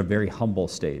 he's in a very humble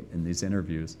state in these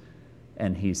interviews,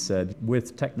 and he said,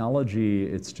 with technology,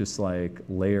 it's just like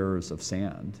layers of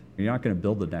sand. You're not going to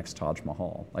build the next Taj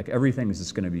Mahal. Like everything is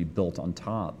just going to be built on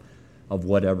top of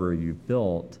whatever you've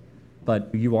built,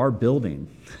 but you are building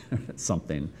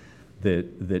something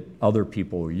that other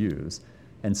people will use.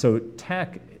 And so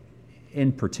tech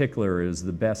in particular is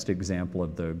the best example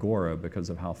of the Agora because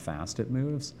of how fast it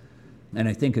moves. And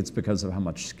I think it's because of how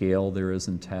much scale there is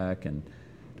in tech. And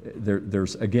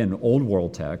there's, again, old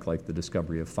world tech, like the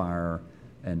discovery of fire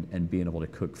and being able to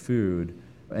cook food.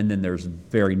 And then there's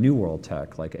very new world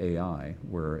tech like AI,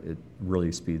 where it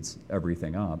really speeds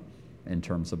everything up in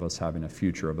terms of us having a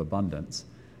future of abundance.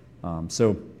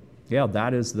 So yeah,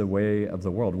 that is the way of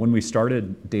the world. When we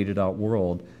started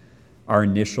Data.World, our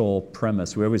initial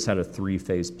premise, we always had a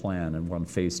 3-phase plan, and we're on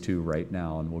phase 2 right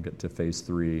now, and we'll get to phase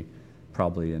 3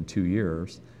 probably in 2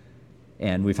 years.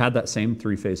 And we've had that same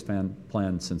 3-phase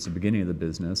plan since the beginning of the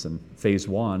business. And phase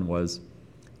 1 was,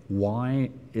 why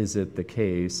is it the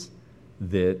case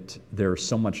that there's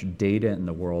so much data in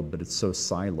the world, but it's so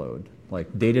siloed?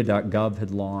 Like data.gov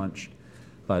had launched,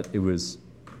 but it was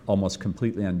almost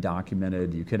completely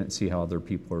undocumented. You couldn't see how other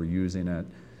people are using it.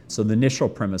 So the initial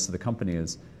premise of the company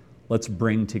is, let's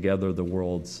bring together the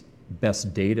world's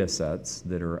best data sets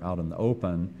that are out in the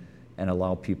open and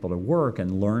allow people to work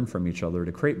and learn from each other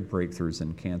to create breakthroughs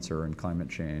in cancer and climate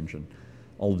change and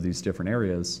all of these different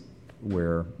areas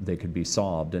where they could be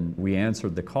solved. And we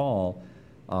answered the call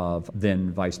of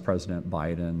then Vice President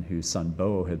Biden, whose son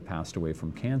Beau had passed away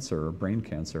from cancer, brain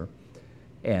cancer.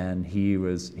 And he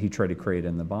tried to create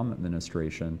in the Obama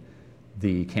administration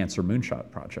the Cancer Moonshot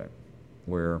Project,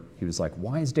 where he was like,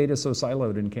 why is data so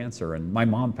siloed in cancer? And my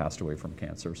mom passed away from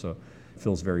cancer, so it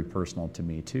feels very personal to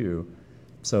me too.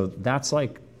 So that's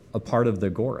like a part of the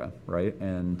Agora, right?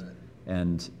 And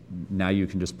now you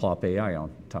can just plop AI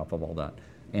on top of all that.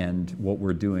 And what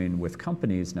we're doing with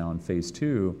companies now in phase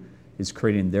 2 is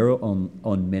creating their own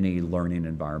mini learning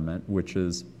environment, which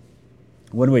is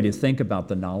one way to think about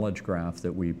the knowledge graph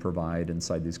that we provide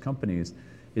inside these companies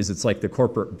is it's like the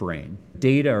corporate brain.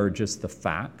 Data are just the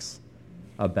facts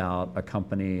about a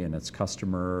company and its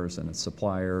customers and its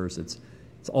suppliers. It's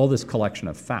all this collection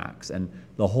of facts. And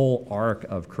the whole arc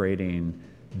of creating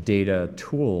data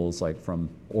tools, like from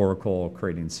Oracle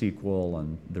creating SQL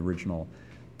and the original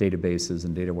databases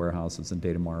and data warehouses and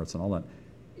data marts and all that,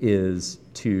 is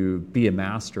to be a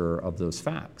master of those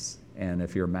facts. And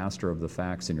if you're a master of the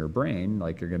facts in your brain,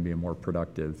 like, you're going to be a more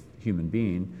productive human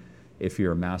being. If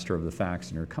you're a master of the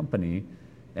facts in your company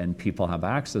and people have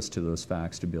access to those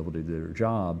facts to be able to do their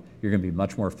job, you're going to be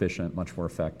much more efficient, much more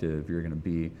effective. You're going to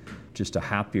be just a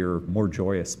happier, more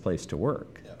joyous place to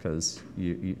work, because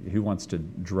who wants to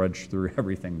drudge through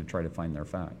everything to try to find their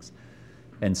facts?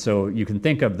 And so you can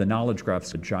think of the knowledge graph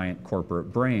as a giant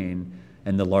corporate brain,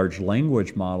 and the large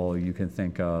language model you can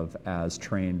think of as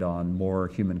trained on more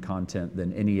human content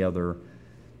than any other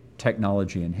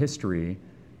technology in history,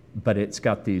 but it's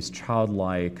got these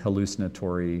childlike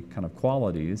hallucinatory kind of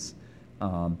qualities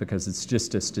because it's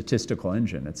just a statistical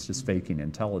engine. It's just faking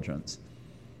intelligence.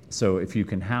 So if you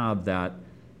can have that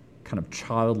kind of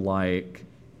childlike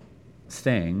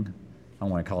thing, I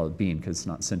don't want to call it being because it's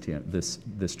not sentient, this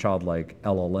childlike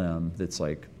LLM that's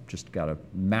like just got a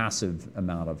massive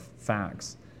amount of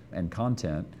facts and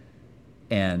content,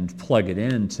 and plug it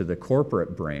into the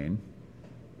corporate brain,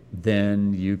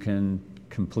 then you can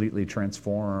completely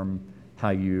transform how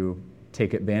you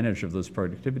take advantage of those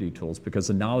productivity tools, because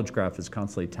the knowledge graph is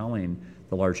constantly telling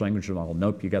the large language model,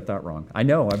 nope, you got that wrong. I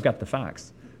know, I've got the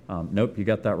facts. Nope, you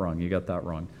got that wrong, you got that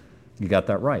wrong. You got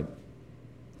that right.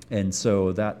 And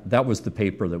so that was the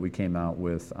paper that we came out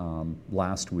with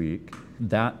last week.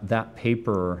 That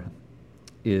paper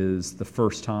is the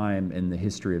first time in the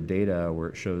history of data where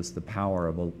it shows the power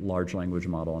of a large language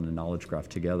model and a knowledge graph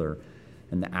together,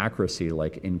 and the accuracy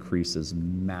like increases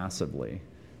massively.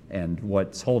 And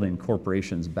what's holding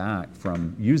corporations back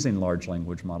from using large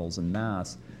language models en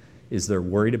masse is they're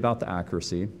worried about the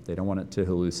accuracy. They don't want it to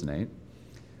hallucinate.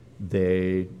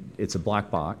 It's a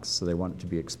black box, so they want it to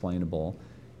be explainable.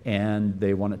 And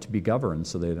they want it to be governed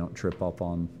so they don't trip up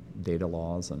on data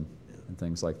laws and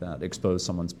things like that, expose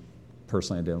someone's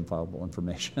personally identifiable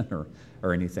information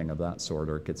or anything of that sort,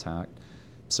 or it gets hacked.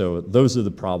 So those are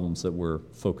the problems that we're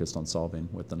focused on solving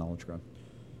with the knowledge graph.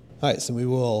 All right, so we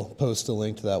will post a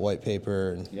link to that white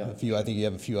paper, and Yeah. I think you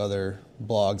have a few other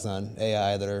blogs on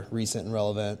AI that are recent and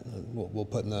relevant. We'll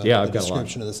put in the I've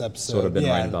description of this episode. That's what I've been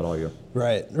writing about all year.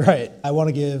 Right. I want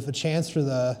to give a chance for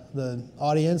the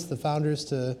audience, the founders,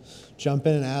 to jump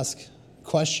in and ask a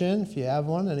question if you have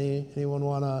one. Anyone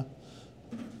want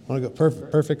to go?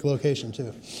 Perfect location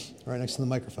too, right next to the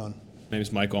microphone. My name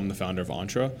is Michael. I'm the founder of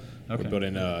Entra. Okay. We're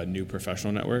building a new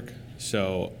professional network.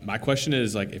 So my question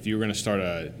is, like, if you were going to start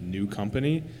a new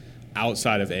company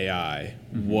outside of AI,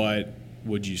 what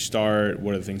would you start?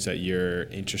 What are the things that you're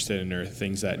interested in, or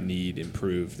things that need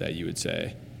improved that you would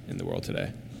say in the world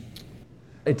today?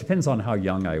 It depends on how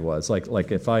young I was. Like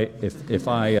if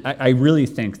I really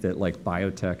think that like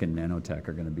biotech and nanotech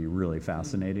are going to be really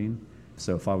fascinating.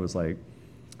 So if I was like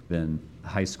in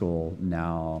high school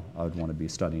now, I would want to be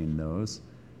studying those,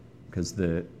 because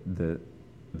the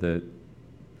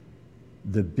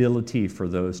the ability for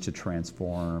those to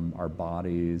transform our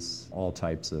bodies, all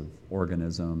types of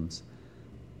organisms,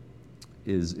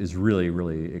 is really,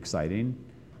 really exciting.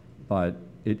 But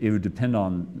it would depend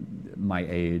on my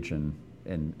age and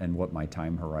what my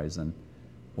time horizon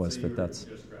was. So but you that's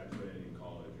were just graduating in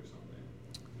college or something?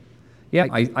 Yeah,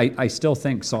 I still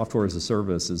think software as a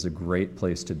service is a great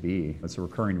place to be. It's a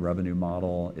recurring revenue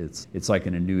model. It's like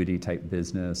an annuity type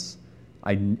business.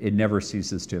 It never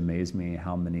ceases to amaze me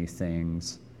how many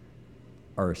things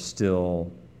are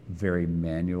still very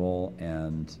manual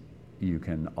and you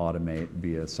can automate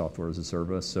via software as a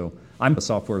service. So I'm a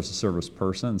software as a service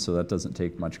person, so that doesn't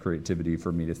take much creativity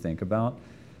for me to think about.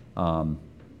 I'm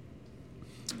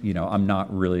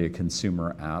not really a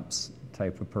consumer apps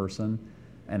type of person.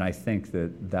 And I think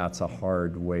that that's a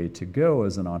hard way to go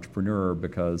as an entrepreneur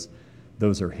because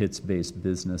those are hits-based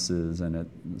businesses, and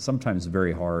it's sometimes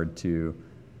very hard to.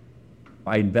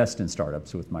 I invest in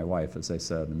startups with my wife, as I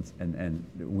said, and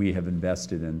we have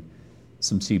invested in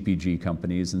some CPG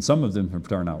companies, and some of them have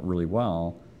turned out really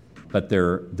well, but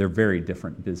they're very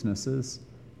different businesses.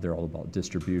 They're all about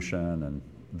distribution and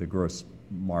the gross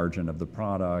margin of the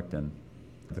product and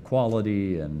the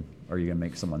quality, and are you going to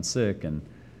make someone sick? And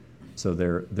so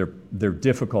they're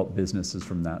difficult businesses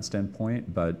from that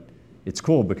standpoint, but it's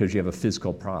cool because you have a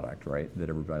physical product, right, that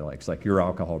everybody likes, like your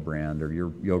alcohol brand or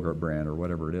your yogurt brand or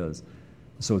whatever it is.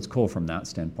 So it's cool from that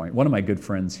standpoint. One of my good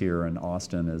friends here in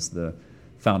Austin is the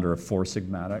founder of Four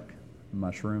Sigmatic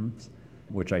mushrooms,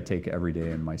 which I take every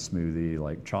day in my smoothie,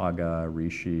 like chaga,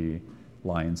 reishi,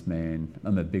 lion's mane.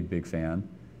 I'm a big, big fan.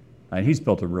 And he's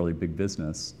built a really big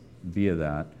business via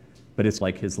that. But it's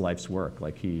like his life's work.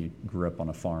 Like he grew up on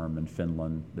a farm in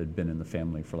Finland that had been in the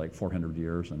family for like 400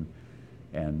 years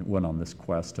and went on this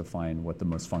quest to find what the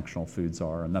most functional foods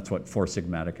are. And that's what Four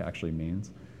Sigmatic actually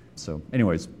means. So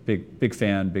anyways, big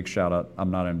fan, big shout out.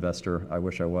 I'm not an investor. I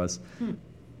wish I was.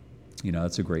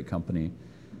 It's a great company.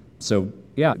 So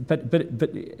yeah, but at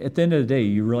the end of the day,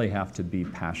 you really have to be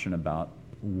passionate about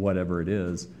whatever it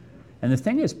is. And the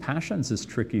thing is, passion's this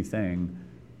tricky thing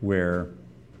where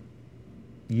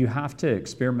you have to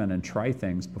experiment and try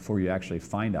things before you actually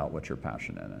find out what you're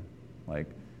passionate in. Like,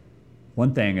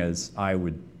 one thing is I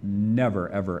would never,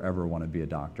 ever, ever want to be a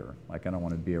doctor. Like, I don't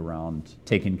want to be around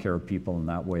taking care of people in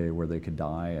that way where they could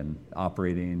die and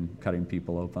operating, cutting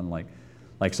people open.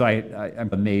 So I'm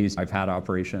amazed. I've had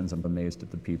operations. I'm amazed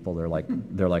at the people. They're like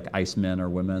icemen or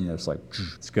women. They're just like,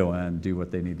 let's go in, do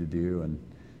what they need to do,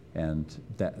 and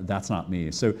that's not me.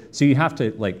 So you have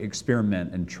to like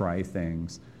experiment and try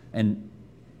things. And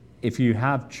if you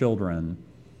have children,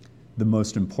 the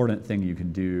most important thing you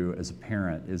can do as a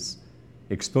parent is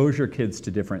expose your kids to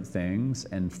different things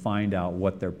and find out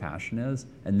what their passion is,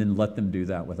 and then let them do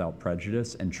that without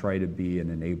prejudice and try to be an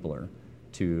enabler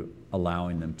to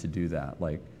allowing them to do that.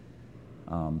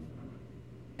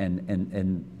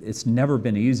 And it's never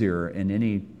been easier in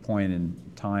any point in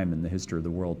time in the history of the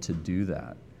world to do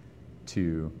that.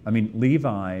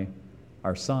 Levi,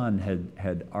 our son,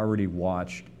 had already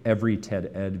watched every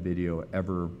TED Ed video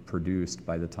ever produced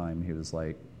by the time he was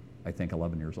like, I think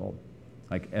 11 years old,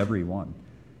 like every one.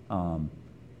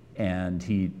 And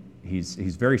he's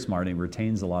very smart and he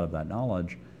retains a lot of that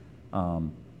knowledge.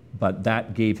 But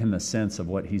that gave him a sense of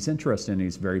what he's interested in.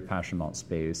 He's very passionate about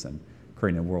space and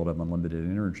creating a world of unlimited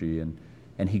energy.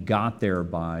 And he got there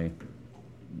by,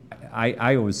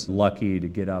 I was lucky to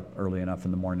get up early enough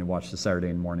in the morning to watch the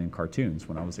Saturday morning cartoons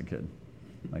when I was a kid.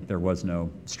 Like, there was no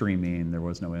streaming, there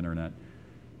was no internet.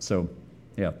 So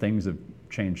yeah, things have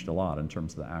changed a lot in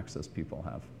terms of the access people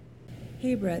have.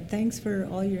 Hey Brett, thanks for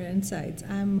all your insights.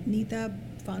 I'm Neeta,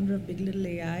 founder of Big Little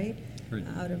AI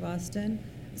out of Austin.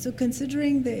 So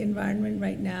considering the environment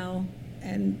right now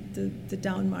and the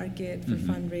down market for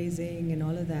fundraising and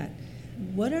all of that,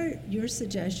 what are your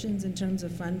suggestions in terms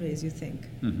of fundraise, you think,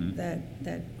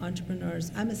 that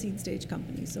entrepreneurs, I'm a seed stage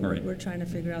company, so we're trying to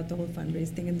figure out the whole fundraise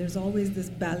thing, and there's always this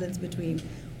balance between,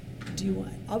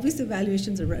 obviously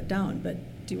valuations are down, but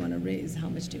do you want to raise, how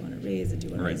much do you want to raise, or do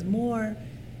you want to raise more?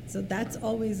 So that's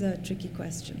always a tricky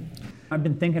question. I've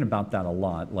been thinking about that a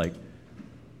lot, like,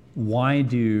 why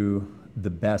do the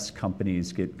best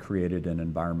companies get created in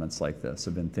environments like this?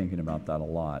 I've been thinking about that a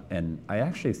lot, and I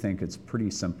actually think it's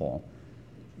pretty simple.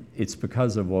 It's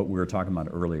because of what we were talking about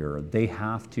earlier. They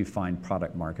have to find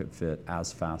product market fit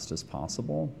as fast as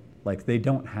possible. Like, they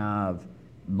don't have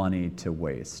money to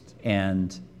waste.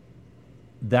 And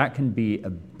that can be a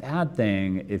bad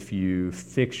thing if you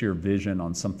fix your vision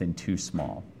on something too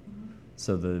small.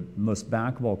 So the most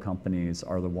backable companies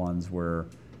are the ones where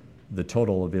the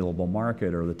total available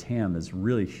market, or the TAM, is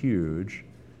really huge,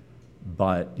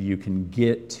 but you can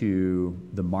get to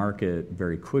the market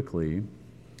very quickly,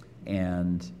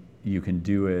 and you can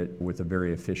do it with a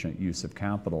very efficient use of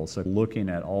capital. So looking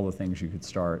at all the things you could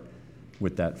start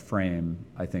with that frame,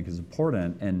 I think is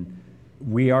important. And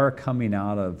we are coming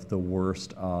out of the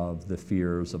worst of the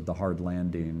fears of the hard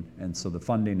landing, and so the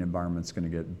funding environment's going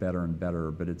to get better and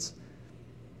better. But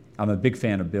I'm a big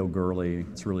fan of Bill Gurley.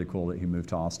 It's really cool that he moved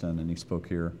to Austin and he spoke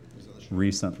here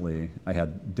recently. I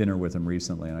had dinner with him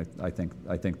recently, and I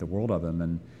think the world of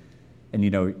him. And you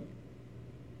know,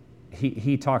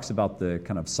 he talks about the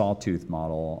kind of sawtooth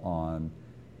model on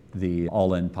the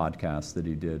All In podcast that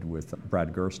he did with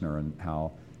Brad Gerstner, and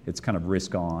how it's kind of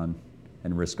risk on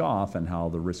and risk off, and how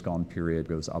the risk on period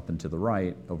goes up and to the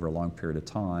right over a long period of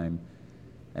time,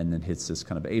 and then hits this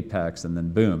kind of apex, and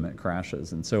then boom, it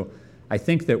crashes. And so I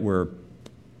think that we're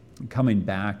coming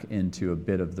back into a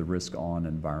bit of the risk on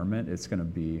environment. It's going to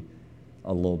be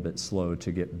a little bit slow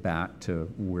to get back to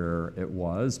where it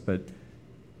was, but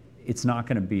it's not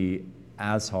going to be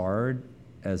as hard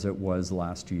as it was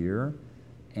last year.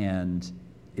 And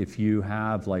if you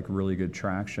have like really good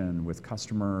traction with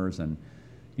customers, and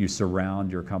you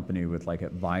surround your company with like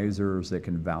advisors that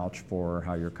can vouch for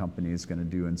how your company is going to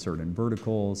do in certain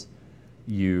verticals,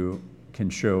 you can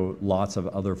show lots of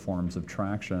other forms of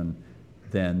traction,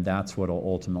 then that's what will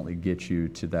ultimately get you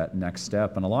to that next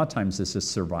step. And a lot of times this is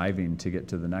surviving to get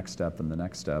to the next step and the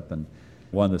next step. And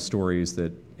one of the stories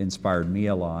that inspired me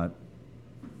a lot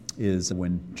is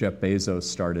when Jeff Bezos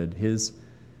started his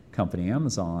company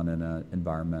Amazon in an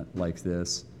environment like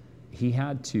this. He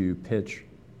had to pitch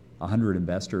 100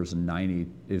 investors, and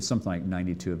it was something like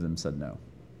 92 of them said no,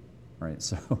 right?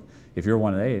 So if you're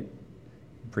one of 8,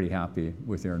 pretty happy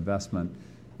with your investment.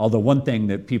 Although one thing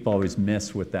that people always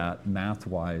miss with that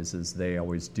math-wise is they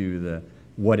always do the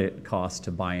what it costs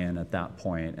to buy in at that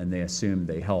point, and they assume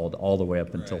they held all the way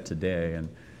up until today. And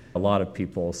a lot of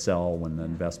people sell when the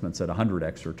investment's at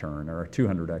 100x return or a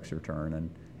 200x return. In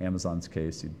Amazon's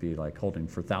case, you'd be like holding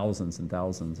for thousands and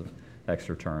thousands of x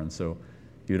returns. So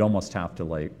you'd almost have to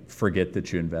like forget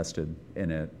that you invested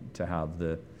in it to have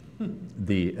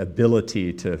the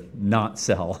ability to not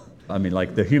sell. I mean,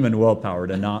 like the human willpower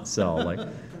to not sell.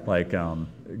 Like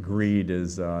greed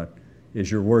is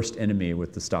your worst enemy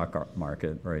with the stock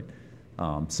market, right?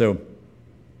 So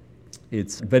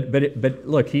it's but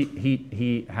look,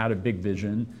 he had a big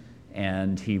vision,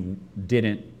 and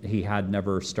he had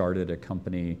never started a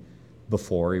company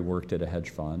before. He worked at a hedge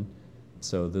fund,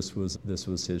 so this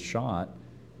was his shot,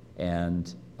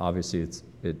 and obviously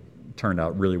it turned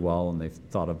out really well, and they've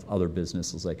thought of other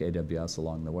businesses like AWS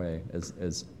along the way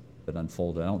as it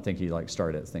unfolded. I don't think he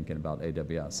started thinking about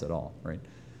AWS at all, right?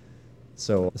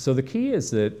 So the key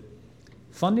is that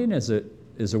funding is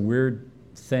a weird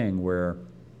thing where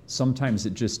sometimes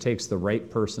it just takes the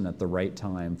right person at the right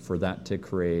time for that to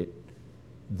create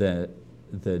the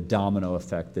domino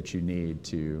effect that you need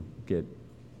to get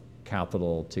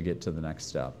capital to get to the next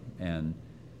step. And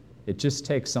it just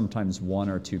takes sometimes 1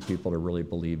 or 2 people to really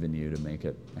believe in you to make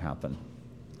it happen.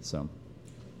 So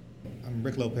I'm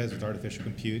Rick Lopez with Artificial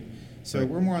Compute. So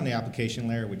we're more on the application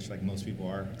layer, which like most people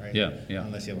are, right? Yeah.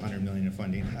 Unless you have 100 million in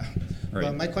funding. Right.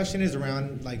 But my question is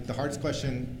around, like the hardest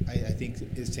question I think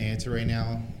is to answer right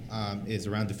now is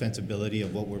around defensibility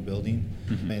of what we're building.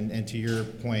 Mm-hmm. And to your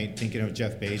point, thinking of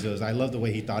Jeff Bezos, I love the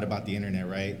way he thought about the internet,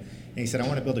 right? And he said, I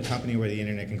want to build a company where the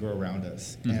internet can grow around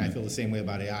us. Mm-hmm. And I feel the same way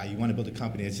about AI. You want to build a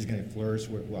company that's just going to flourish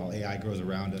while AI grows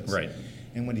around us. Right.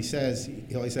 And when he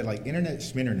always said like internet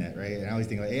schminternet, right? And I always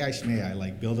think like AI schmai,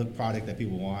 like build a product that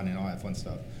people want and all that fun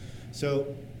stuff.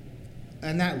 So,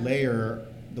 on that layer,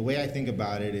 the way I think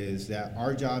about it is that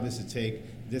our job is to take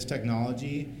this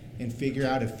technology and figure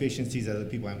out efficiencies that other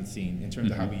people haven't seen in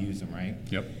terms of how we use them, right?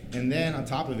 Yep. And then on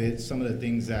top of it, some of the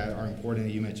things that are important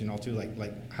that you mentioned all too,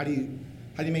 like how do you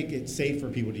make it safe for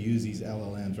people to use these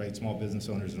LLMs, right? Small business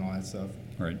owners and all that stuff.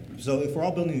 Right. So if we're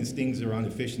all building these things around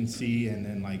efficiency and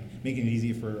then like making it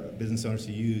easy for business owners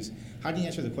to use, how do you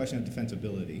answer the question of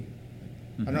defensibility?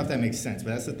 I don't know if that makes sense, but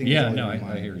that's the thing. Yeah, no,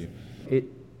 I hear you.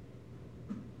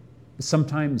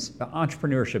 Sometimes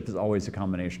entrepreneurship is always a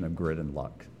combination of grit and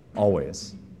luck.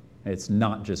 Always. It's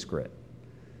not just grit.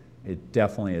 It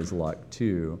definitely is luck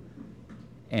too.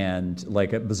 And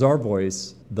like at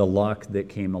Bazaarvoice, the luck that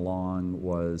came along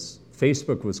was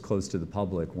Facebook was closed to the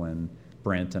public when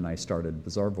Brent and I started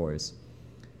Bazaarvoice.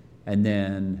 And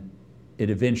then it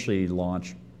eventually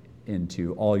launched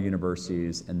into all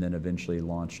universities, and then eventually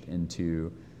launched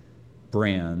into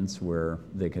brands where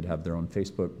they could have their own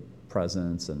Facebook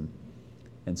presence and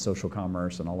social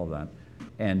commerce and all of that.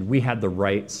 And we had the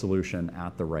right solution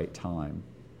at the right time.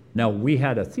 Now, we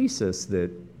had a thesis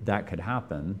that that could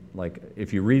happen. Like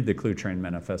if you read the Clue Train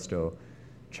Manifesto,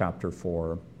 Chapter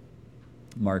 4,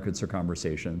 Markets or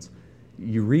Conversations,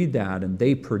 you read that and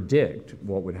they predict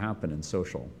what would happen in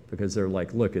social, because they're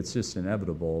like, look, it's just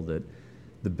inevitable that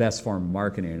the best form of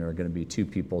marketing are going to be two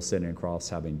people sitting across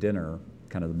having dinner,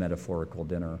 kind of the metaphorical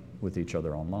dinner with each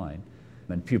other online.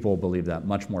 And people believe that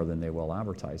much more than they will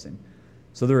advertising.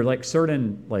 So there are like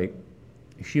certain like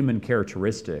human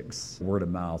characteristics, word of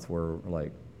mouth, where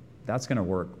like that's going to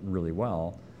work really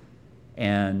well.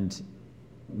 And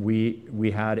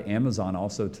we had Amazon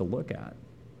also to look at.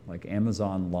 Like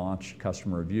Amazon launched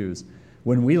customer reviews.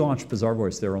 When we launched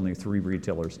Bazaarvoice, there were only 3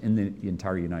 retailers in the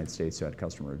entire United States who had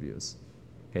customer reviews.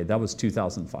 Okay, that was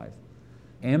 2005.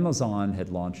 Amazon had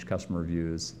launched customer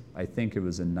reviews, I think it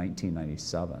was in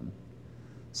 1997.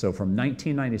 So from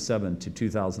 1997 to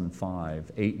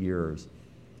 2005, 8 years,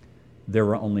 there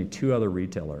were only 2 other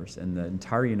retailers in the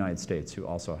entire United States who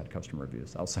also had customer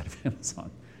reviews outside of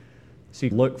Amazon. So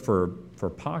you look for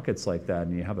pockets like that,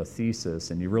 and you have a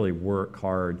thesis, and you really work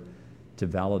hard to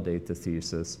validate the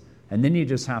thesis. And then you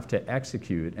just have to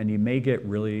execute, and you may get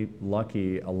really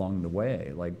lucky along the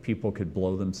way. Like people could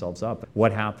blow themselves up.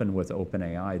 What happened with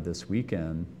OpenAI this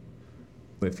weekend,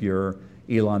 if you're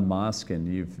Elon Musk and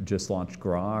you've just launched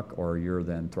Grok, or you're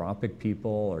the Anthropic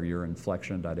people, or you're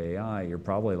Inflection.ai, you're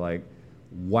probably like,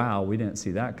 wow, we didn't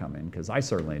see that coming, because I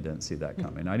certainly didn't see that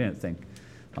coming. I didn't think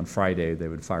on Friday they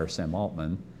would fire Sam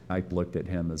Altman. I looked at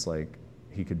him as like,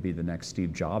 he could be the next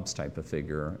Steve Jobs type of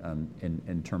figure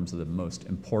in terms of the most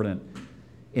important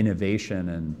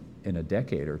innovation in a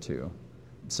decade or two.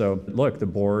 So look, the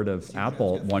board of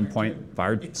Apple at one point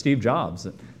fired Steve Jobs.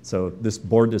 So this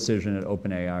board decision at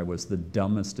OpenAI was the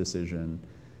dumbest decision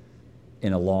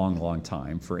in a long, long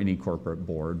time for any corporate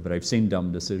board, but I've seen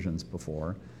dumb decisions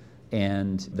before.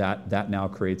 And that now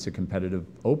creates a competitive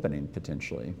opening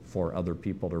potentially for other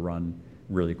people to run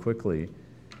really quickly.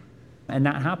 And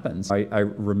that happens. I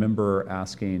remember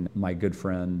asking my good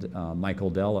friend Michael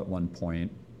Dell at one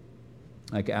point,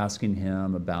 like asking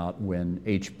him about when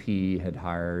HP had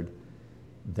hired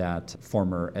that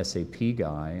former SAP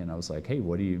guy, and I was like, hey,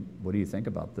 what do you think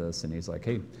about this? And he's like,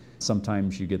 hey,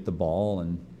 sometimes you get the ball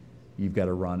and you've got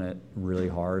to run it really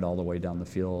hard all the way down the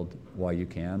field while you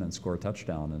can and score a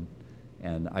touchdown.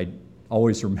 And I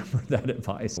always remember that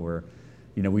advice where,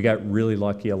 you know, we got really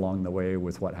lucky along the way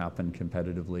with what happened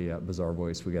competitively at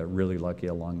Bazaarvoice. We got really lucky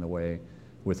along the way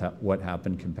with what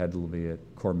happened competitively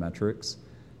at Coremetrics.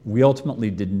 We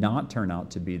ultimately did not turn out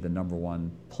to be the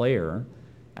 #1 player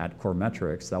at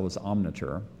Coremetrics. That was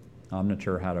Omniture.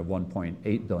 Omniture had a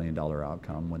 $1.8 billion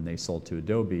outcome when they sold to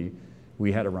Adobe.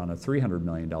 We had around a $300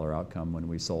 million outcome when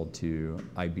we sold to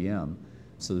IBM.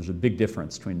 So there's a big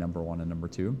difference between #1 and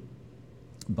 #2.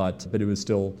 But it was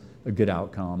still a good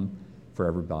outcome for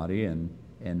everybody, and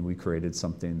we created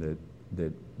something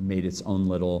that made its own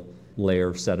little layer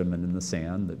of sediment in the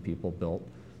sand that people built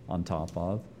on top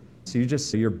of. So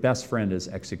your best friend is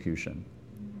execution,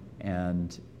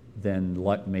 and then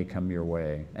luck may come your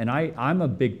way. And I'm a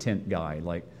big tent guy.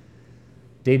 Like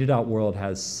Data.World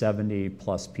has 70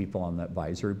 plus people on the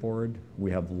advisory board.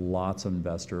 We have lots of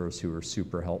investors who are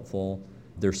super helpful.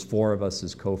 There's 4 of us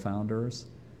as co-founders.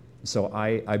 So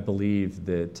I believe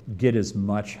that get as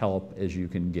much help as you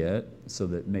can get so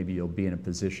that maybe you'll be in a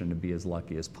position to be as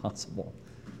lucky as possible.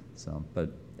 So, but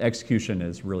execution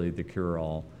is really the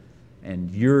cure-all.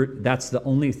 And that's the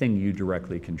only thing you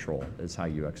directly control is how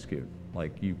you execute.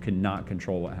 Like you cannot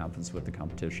control what happens with the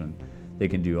competition. They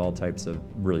can do all types of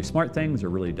really smart things or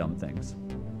really dumb things.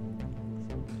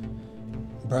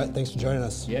 Brett, thanks for joining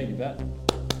us. Yeah, you bet.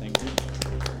 Thank you.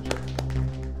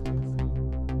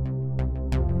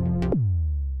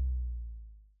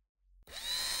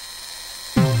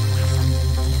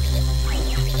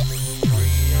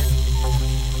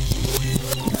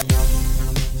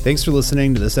 Thanks for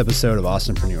listening to this episode of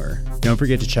Austinpreneur. Don't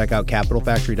forget to check out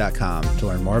capitalfactory.com to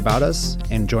learn more about us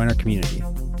and join our community.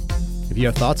 If you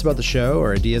have thoughts about the show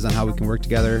or ideas on how we can work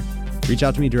together, reach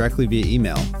out to me directly via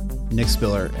email,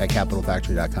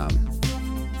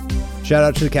 nickspiller@capitalfactory.com. Shout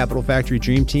out to the Capital Factory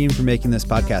Dream Team for making this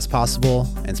podcast possible,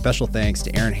 and special thanks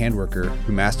to Aaron Handwerker,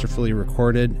 who masterfully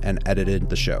recorded and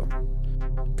edited the show.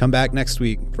 Come back next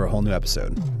week for a whole new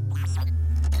episode.